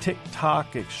a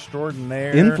TikTok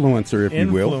extraordinaire. Influencer, if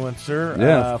you will. Influencer.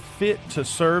 Yeah. Fit to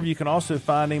serve. You can also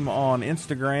find him on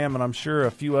Instagram and I'm sure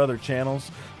a few other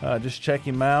channels. Just check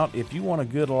him out. If you want a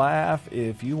good laugh,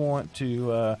 if you want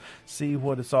to see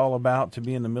what it's all about to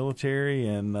be in the military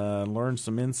and learn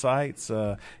some insights,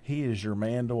 he is your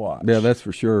man to watch. Yeah, that's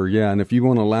for sure. Yeah, and if you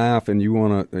want to laugh and you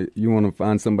want to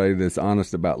find somebody that's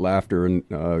honest about laughter, and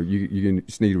you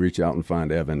just need to reach out and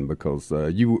find Evan, because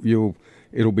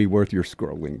it'll be worth your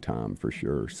scrolling time for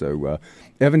sure. So,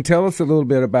 Evan, tell us a little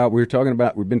bit about we've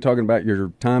been talking about your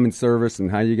time in service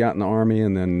and how you got in the Army,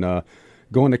 and then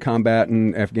going to combat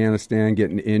in Afghanistan,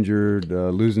 getting injured,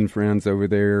 losing friends over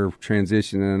there,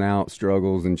 transitioning out,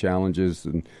 struggles and challenges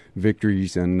and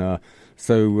victories. And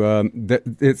so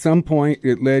at some point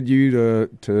it led you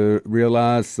to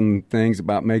realize some things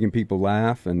about making people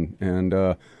laugh, and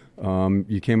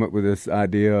you came up with this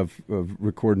idea of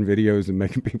recording videos and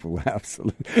making people laugh. So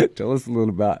tell us a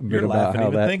little bit about how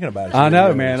that. Thinking about it. I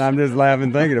know, man. I'm just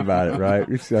laughing thinking about it.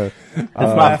 Right. So it's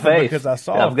my face because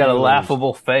I've got a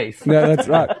laughable face. Yeah, that's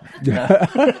right.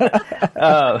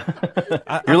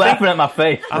 You're laughing at my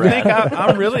face. I think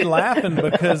I'm really laughing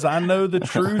because I know the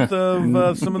truth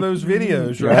of some of those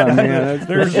videos. Right. Yeah, man, that's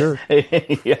for sure.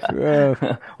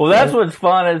 Yeah. Well, that's what's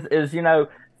fun is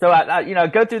So I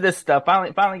go through this stuff,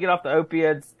 finally get off the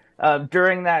opiates.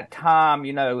 During that time,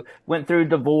 went through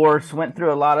divorce, went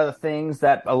through a lot of the things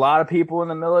that a lot of people in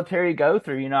the military go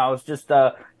through. I was just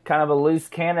kind of a loose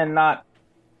cannon, not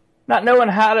knowing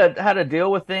how to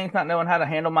deal with things, not knowing how to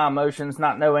handle my emotions,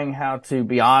 not knowing how to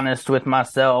be honest with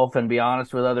myself and be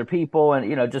honest with other people,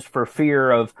 and just for fear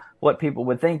of what people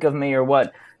would think of me or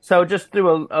what. So just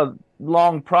through a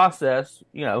long process,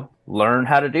 learn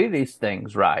how to do these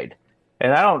things right.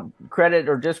 And I don't credit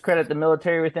or discredit the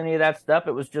military with any of that stuff.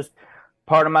 It was just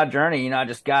part of my journey. I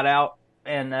just got out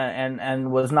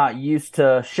and was not used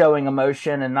to showing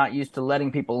emotion and not used to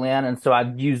letting people in. And so I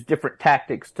used different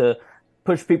tactics to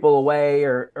push people away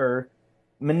or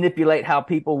manipulate how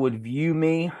people would view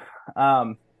me.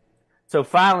 So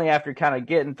finally, after kind of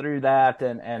getting through that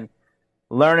and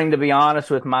learning to be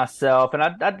honest with myself, and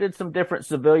I did some different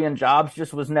civilian jobs,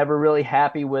 just was never really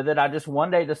happy with it. I just one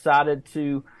day decided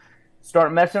to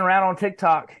start messing around on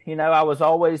TikTok. I was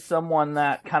always someone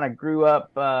that kind of grew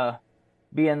up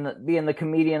being the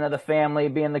comedian of the family,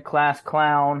 being the class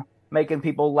clown, making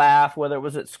people laugh, whether it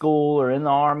was at school or in the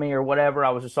Army or whatever.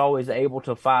 I was just always able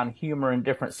to find humor in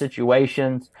different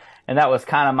situations, and that was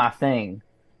kind of my thing.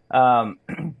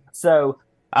 So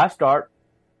I start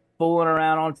fooling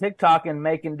around on TikTok and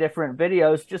making different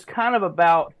videos just kind of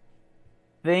about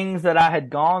things that I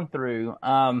had gone through.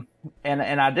 And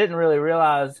I didn't really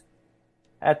realize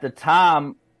at the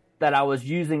time that I was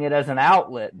using it as an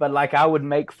outlet, but I would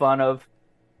make fun of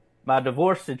my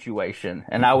divorce situation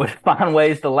and I would find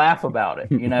ways to laugh about it.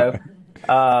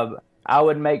 I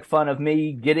would make fun of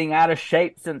me getting out of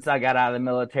shape since I got out of the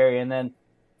military and then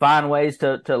find ways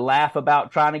to laugh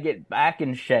about trying to get back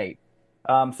in shape.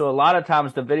 So a lot of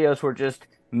times the videos were just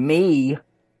me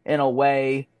in a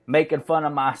way making fun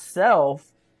of myself,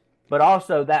 but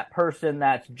also that person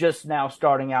that's just now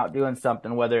starting out doing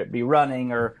something, whether it be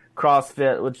running or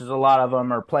CrossFit, which is a lot of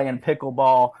them, or playing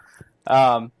pickleball.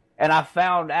 And I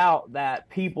found out that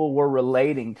people were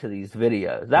relating to these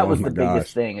videos. That was the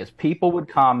biggest thing, is people would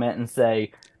comment and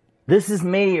say, this is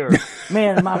me, or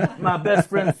man, my best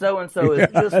friend so-and-so is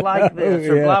just like this,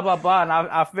 or blah, blah, blah. And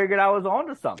I figured I was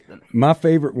onto something. My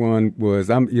favorite one was,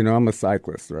 I'm a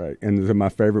cyclist, right? And my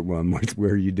favorite one was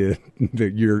where you did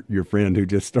your friend who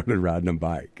just started riding a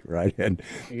bike, right? And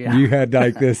you had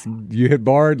you had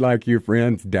borrowed your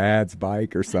friend's dad's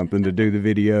bike or something to do the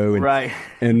video. And, right.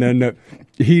 And then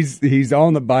he's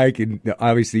on the bike, and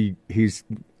obviously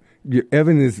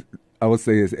Evan,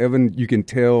 you can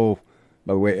tell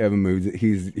by the way Evan moves,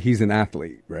 he's an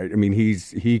athlete, right? I mean,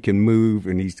 he can move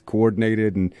and he's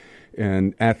coordinated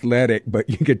and athletic, but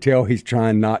you could tell he's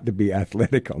trying not to be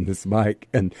athletic on this bike,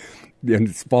 and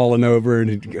it's falling over, and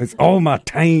he goes, "Oh, my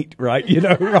taint," right?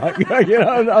 Right?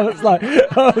 And I was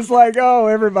like, oh,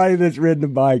 everybody that's ridden a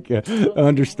bike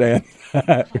understands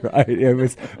that, right? It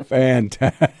was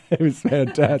fantastic. It was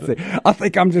fantastic. I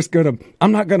think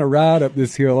I'm not gonna ride up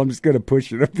this hill. I'm just gonna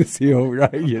push it up this hill, right?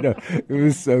 It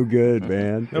was so good,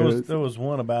 man. There was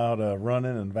one about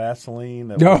running and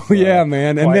Vaseline. Yeah,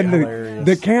 man. And then hilarious.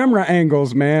 the camera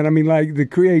angles, man. I mean, the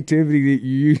creativity that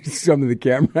you use, some of the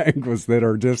camera angles that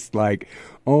are just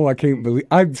oh, I can't believe.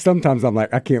 Sometimes I'm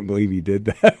like, I can't believe he did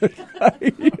that.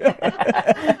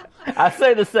 I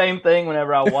say the same thing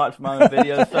whenever I watch my own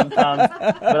videos sometimes,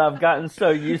 but I've gotten so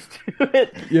used to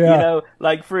it. Yeah.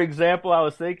 For example, I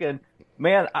was thinking,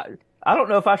 man, I don't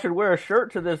know if I should wear a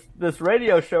shirt to this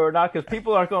radio show or not because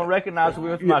people aren't going to recognize me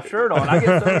with my shirt on. I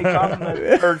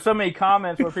get so many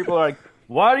comments where people are like,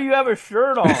 "Why do you have a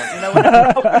shirt on?" When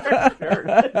I don't wear a shirt,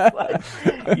 it's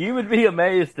like, you would be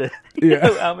amazed at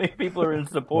how many people are in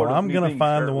support. Well, I'm going to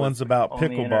find the ones about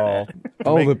pickleball.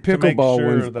 The pickleball sure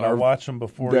ones that I watch them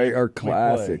before. They are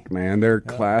classic, man. They're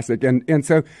classic. And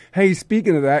so, hey,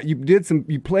 speaking of that, you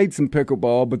played some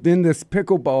pickleball, but then this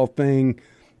pickleball thing.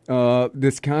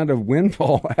 This kind of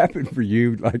windfall happened for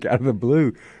you, like out of the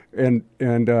blue, and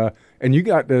you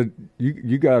got a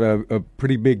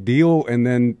pretty big deal, and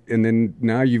then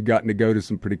now you've gotten to go to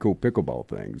some pretty cool pickleball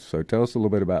things. So tell us a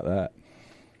little bit about that.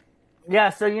 Yeah,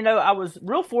 so I was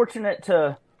real fortunate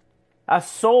I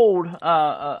sold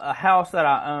a house that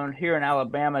I owned here in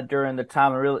Alabama during the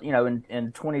time of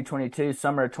in 2022,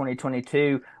 summer of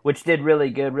 2022, which did really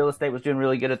good. Real estate was doing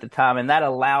really good at the time, and that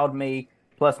allowed me,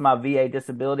 plus my VA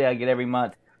disability I get every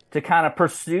month, to kind of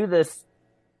pursue this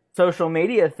social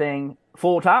media thing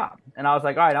full time. And I was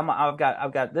like, all right,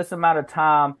 I've got this amount of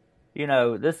time,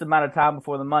 this amount of time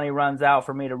before the money runs out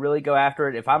for me to really go after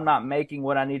it. If I'm not making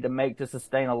what I need to make to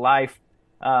sustain a life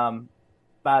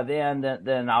by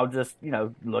then I'll just,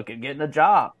 look at getting a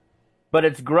job. But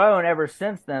it's grown ever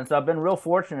since then, so I've been real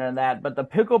fortunate in that. But the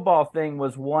pickleball thing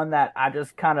was one that I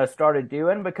just kind of started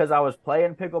doing because I was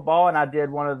playing pickleball, and I did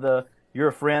one of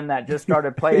your friend that just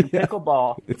started playing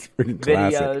pickleball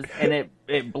videos, and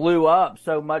it blew up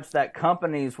so much that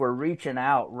companies were reaching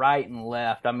out right and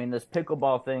left. I mean, this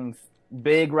pickleball thing's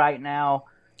big right now,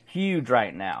 huge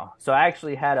right now. So I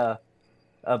actually had a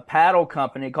paddle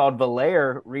company called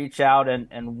Valair reach out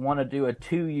and want to do a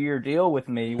 2-year deal with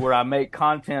me where I make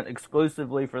content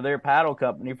exclusively for their paddle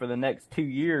company for the next 2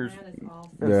 years.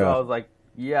 Awesome. So I was like,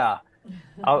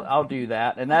 I'll do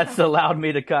that. And that's allowed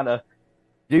me to kind of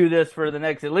do this for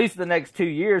at least the next 2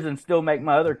 years and still make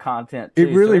my other content too.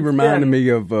 It really reminded me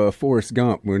of Forrest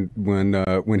Gump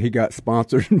when he got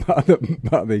sponsored by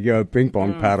the ping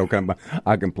pong paddle company.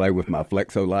 I can play with my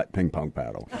Flexo-Lite ping pong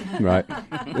paddle, right?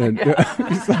 And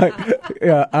it's like,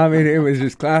 I mean, it was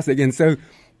just classic. And so,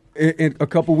 a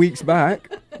couple weeks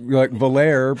back, like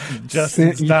Valair,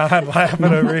 Justin's dying laughing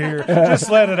over here.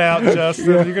 Just let it out,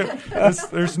 Justin.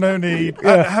 There's no need.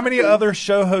 How many other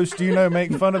show hosts do you know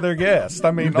make fun of their guests?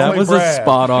 I mean, that only was Brad. a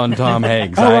spot on Tom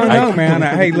Hanks. I know, man.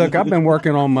 Hey, look, I've been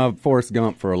working on my Forrest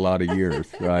Gump for a lot of years,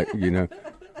 right?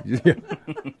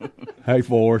 Hey,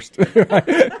 Forrest.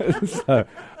 So,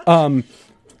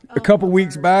 a couple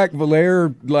weeks back,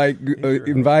 Valair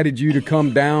invited you to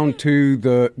come down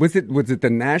to was it the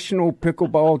National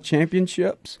Pickleball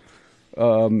Championships?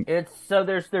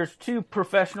 There's 2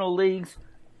 professional leagues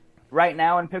right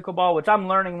now in pickleball, which I'm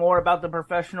learning more about the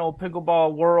professional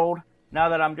pickleball world now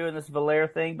that I'm doing this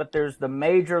Valair thing. But there's the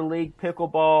Major League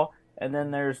Pickleball, and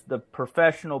then there's the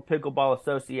Professional Pickleball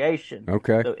Association.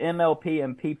 Okay. So MLP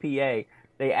and PPA,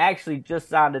 they actually just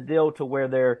signed a deal to where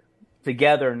they're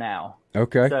together now.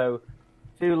 Okay. So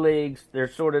 2 leagues, they're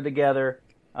sort of together,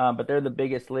 but they're the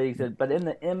biggest leagues. But in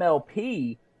the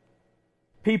MLP,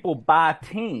 people buy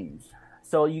teams.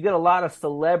 So you get a lot of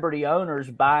celebrity owners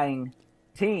buying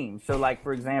teams. So, like,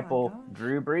 for example,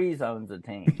 Drew Brees owns a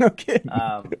team. No kidding.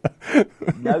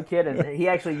 No kidding. He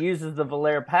actually uses the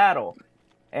Valair paddle.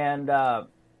 And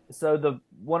so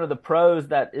one of the pros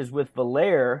that is with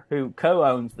Valair, who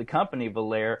co-owns the company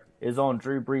Valair, is on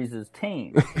Drew Brees'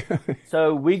 team.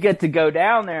 So we get to go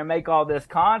down there and make all this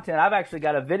content. I've actually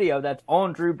got a video that's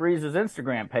on Drew Brees'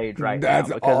 Instagram page now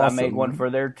because awesome. I made one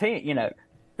for their team,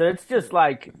 So it's just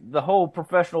like the whole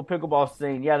professional pickleball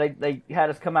scene. Yeah, they had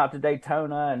us come out to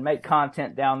Daytona and make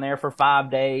content down there for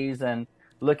 5 days and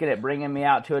looking at bringing me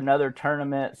out to another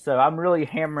tournament. So I'm really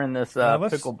hammering this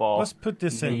pickleball. Let's put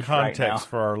this in context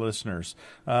for our listeners.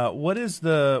 What is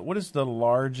the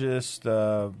largest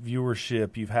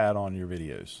viewership you've had on your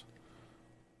videos?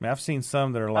 I mean, I've seen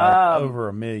some that are like over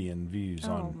 1 million views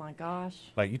on. Oh my gosh!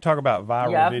 Like you talk about viral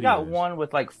videos. Yeah, I've got one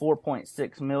with like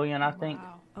 4.6 million, I think.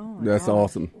 Wow. Oh That's gosh.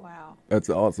 awesome. Wow. That's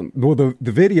awesome. Well, the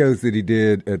videos that he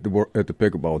did at the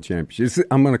pickleball championships,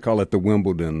 I'm going to call it the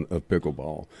Wimbledon of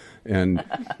pickleball, and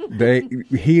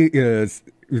there's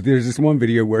this one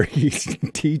video where he's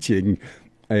teaching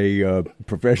a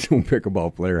professional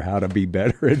pickleball player how to be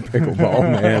better at pickleball,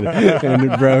 man.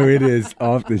 And bro, it is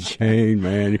off the chain,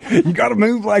 man. You got to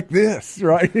move like this,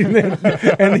 right?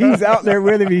 And he's out there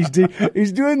with him.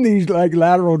 He's doing these like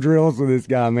lateral drills with this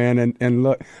guy, man. And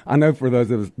look, I know for those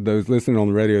listening on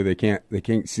the radio, they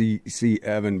can't see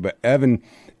Evan, but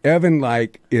Evan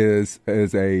like is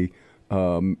a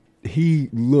he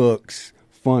looks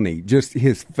funny. Just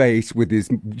his face with his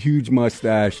huge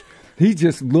mustache. He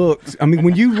just looks. I mean,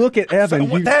 when you look at Evan,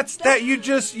 you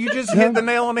just hit the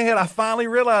nail on the head. I finally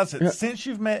realized it. Since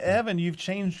you've met Evan, you've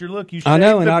changed your look. You shaved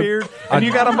the beard, and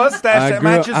you got a mustache that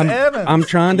matches Evan. I'm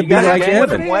trying to be like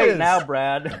Evan. Wait now,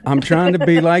 Brad. I'm trying to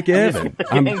be like Evan.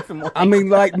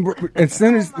 As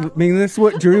soon as that's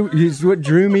what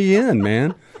drew me in,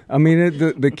 man. I mean,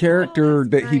 the character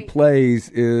that he plays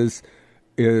is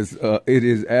it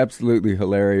is absolutely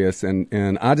hilarious,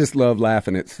 and I just love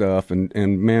laughing at stuff,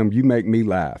 and man, you make me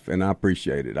laugh, and I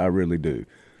appreciate it. I really do.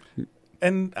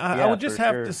 And I would just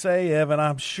have to say, Evan,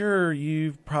 I'm sure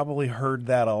you've probably heard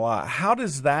that a lot. How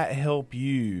does that help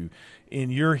you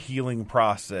in your healing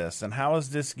process, and how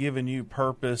has this given you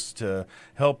purpose to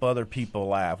help other people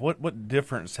laugh? What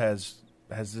difference has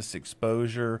this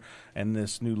exposure and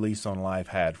this new lease on life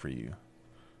had for you?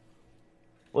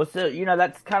 Well, so,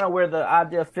 that's kind of where the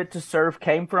idea of Fit to Serve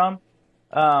came from.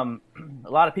 A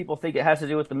lot of people think it has to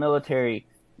do with the military.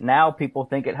 Now people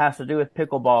think it has to do with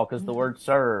pickleball because the word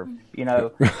serve,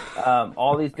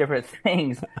 all these different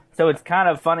things. So it's kind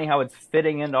of funny how it's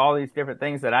fitting into all these different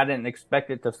things that I didn't expect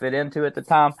it to fit into at the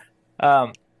time.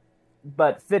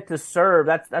 But Fit to Serve,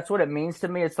 that's what it means to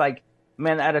me. It's like,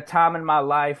 man, at a time in my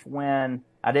life when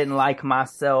I didn't like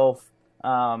myself,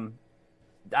 I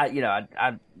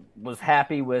was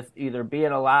happy with either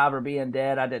being alive or being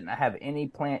dead. I didn't have any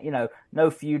plan,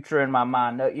 no future in my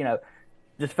mind.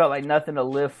 Just felt like nothing to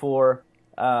live for.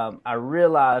 I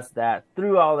realized that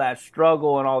through all that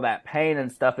struggle and all that pain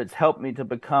and stuff, it's helped me to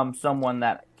become someone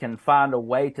that can find a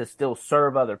way to still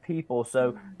serve other people.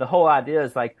 So the whole idea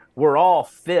is like, we're all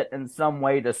fit in some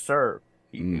way to serve,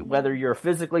 whether you're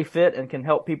physically fit and can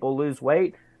help people lose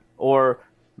weight, or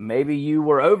maybe you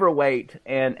were overweight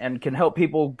and can help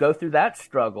people go through that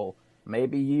struggle.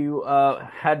 Maybe you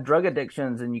had drug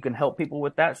addictions and you can help people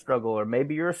with that struggle. Or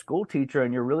maybe you're a school teacher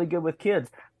and you're really good with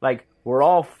kids. Like, we're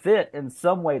all fit in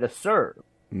some way to serve.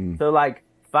 So, like,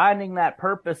 finding that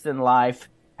purpose in life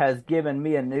has given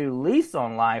me a new lease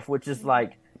on life, which is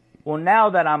like, well,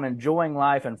 now that I'm enjoying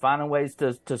life and finding ways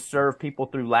to serve people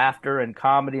through laughter and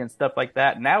comedy and stuff like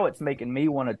that, now it's making me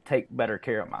want to take better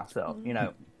care of myself,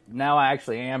 Now I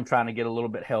actually am trying to get a little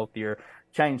bit healthier,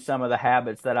 change some of the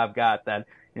habits that I've got that,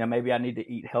 maybe I need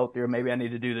to eat healthier, maybe I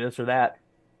need to do this or that.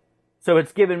 So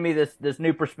it's given me this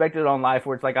new perspective on life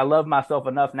where it's like I love myself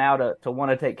enough now to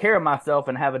want to take care of myself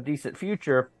and have a decent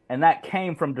future. And that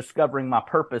came from discovering my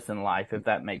purpose in life, if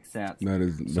that makes sense. That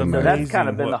is so that's kind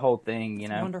of been the whole thing,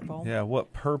 Wonderful. Yeah,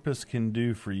 what purpose can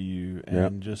do for you,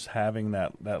 and just having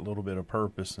that little bit of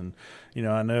purpose. And,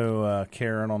 I know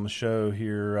Karen on the show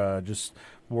here just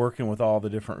working with all the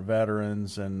different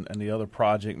veterans and the other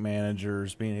project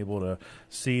managers, being able to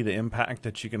see the impact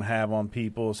that you can have on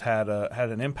people has had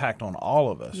an impact on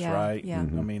all of us, right? Yeah. I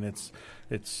mean, it's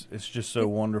just so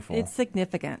wonderful. It's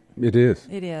significant. It is.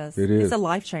 It is. It is. It's a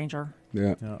life changer.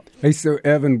 Yeah. Hey, so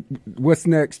Evan, what's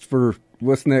next for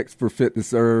Fit to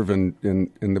Serve and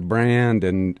the brand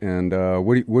and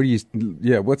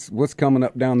what's coming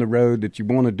up down the road that you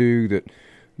want to do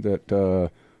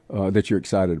that you're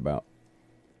excited about?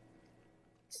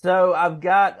 So I've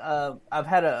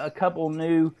had a couple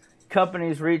new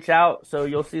companies reach out, so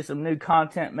you'll see some new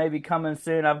content maybe coming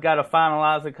soon. I've got to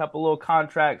finalize a couple little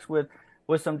contracts with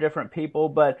some different people,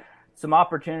 but some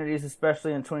opportunities,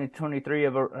 especially in 2023,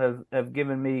 have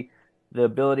given me the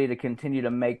ability to continue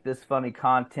to make this funny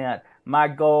content. My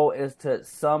goal is to, at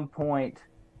some point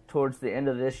towards the end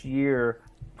of this year,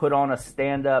 put on a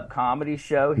stand-up comedy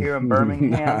show here in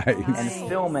Birmingham and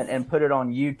film it and put it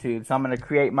on YouTube. So I'm going to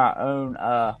create my own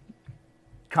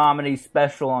comedy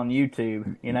special on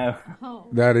YouTube,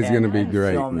 That is going to be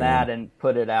great. Film that and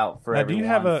put it out for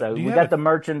everyone. We got the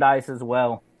merchandise as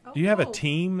well. Do you have a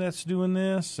team that's doing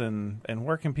this, and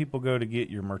where can people go to get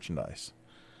your merchandise?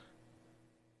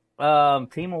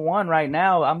 Team of one right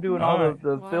now. I'm doing all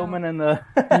the filming and the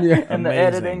and the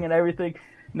editing and everything.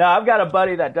 No, I've got a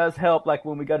buddy that does help, like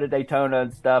when we go to Daytona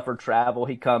and stuff or travel.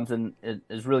 He comes and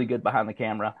is really good behind the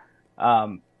camera.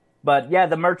 But yeah,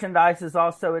 the merchandise is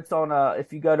also, it's on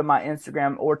if you go to my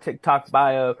Instagram or TikTok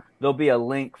bio, there'll be a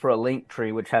link for a link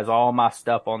tree, which has all my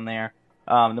stuff on there.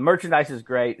 The merchandise is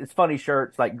great. It's funny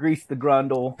shirts like Grease the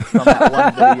Grundle from that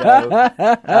one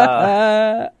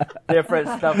video. Different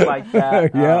stuff like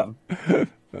that.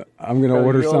 I'm going to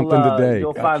order something today.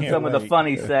 You'll find some of the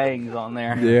funny sayings on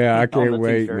there. Yeah, I can't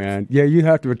wait, man. Yeah, you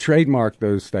have to trademark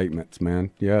those statements,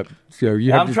 man. Yep. So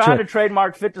I'm trying to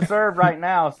trademark Fit to Serve right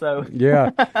now. So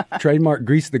yeah, trademark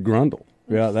Grease the Grundle.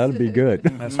 Yeah, that'd be good.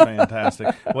 That's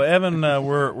fantastic. Well, Evan,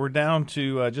 we're down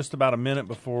to just about a minute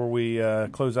before we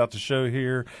close out the show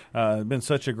here. Been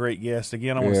such a great guest.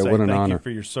 Again, I want to say thank you for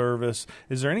your service.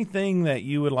 Is there anything that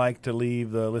you would like to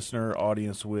leave the listener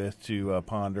audience with to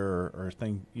ponder or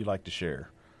thing you'd like to share?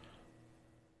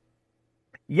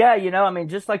 Yeah,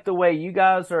 just like the way you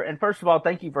guys are, and first of all,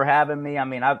 thank you for having me.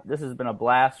 This has been a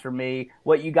blast for me.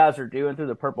 What you guys are doing through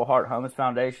the Purple Heart Homes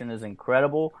Foundation is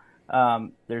incredible.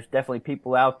 There's definitely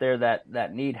people out there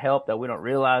that need help that we don't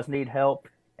realize need help,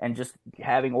 and just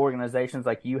having organizations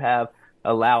like you have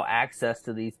allow access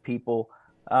to these people.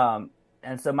 And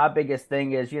so my biggest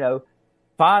thing is,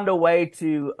 find a way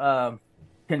to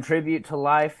contribute to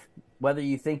life, whether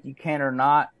you think you can or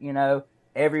not.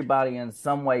 Everybody in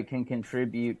some way can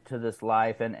contribute to this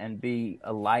life and be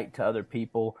a light to other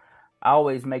people. I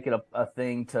always make it a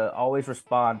thing to always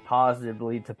respond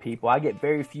positively to people. I get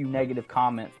very few negative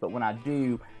comments, but when I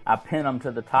do, I pin them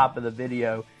to the top of the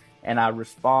video and I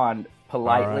respond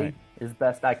politely as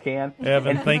best I can.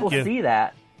 Evan, and thank you. People see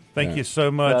that. Thank you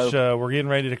so much. We're getting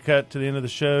ready to cut to the end of the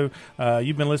show.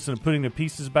 You've been listening to Putting the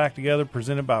Pieces Back Together,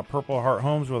 presented by Purple Heart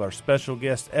Homes with our special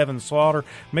guest, Evan Slaughter.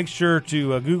 Make sure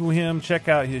to Google him, check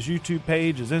out his YouTube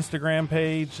page, his Instagram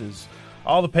page,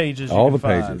 all the pages you can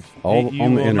find. All you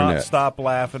on the will internet. not stop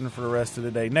laughing for the rest of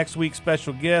the day. Next week's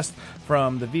special guest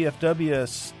from the VFW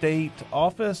State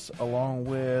Office, along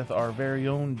with our very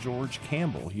own George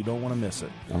Campbell. You don't want to miss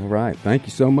it. All right. Thank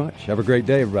you so much. Have a great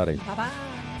day, everybody. Bye-bye.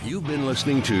 You've been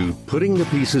listening to Putting the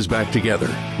Pieces Back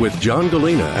Together with John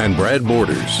Gallina and Brad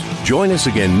Borders. Join us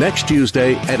again next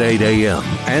Tuesday at 8 a.m.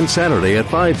 and Saturday at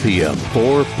 5 p.m.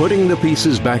 for Putting the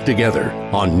Pieces Back Together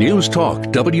on News Talk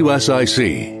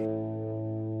WSIC.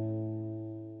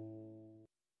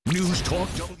 News Talk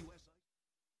WSIC.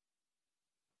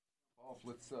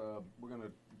 We're going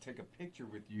to take a picture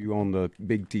with you on the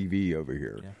big TV over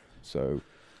here. Yeah. So,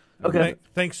 Okay.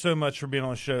 Thanks so much for being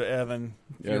on the show, Evan.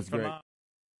 Yeah, it's great.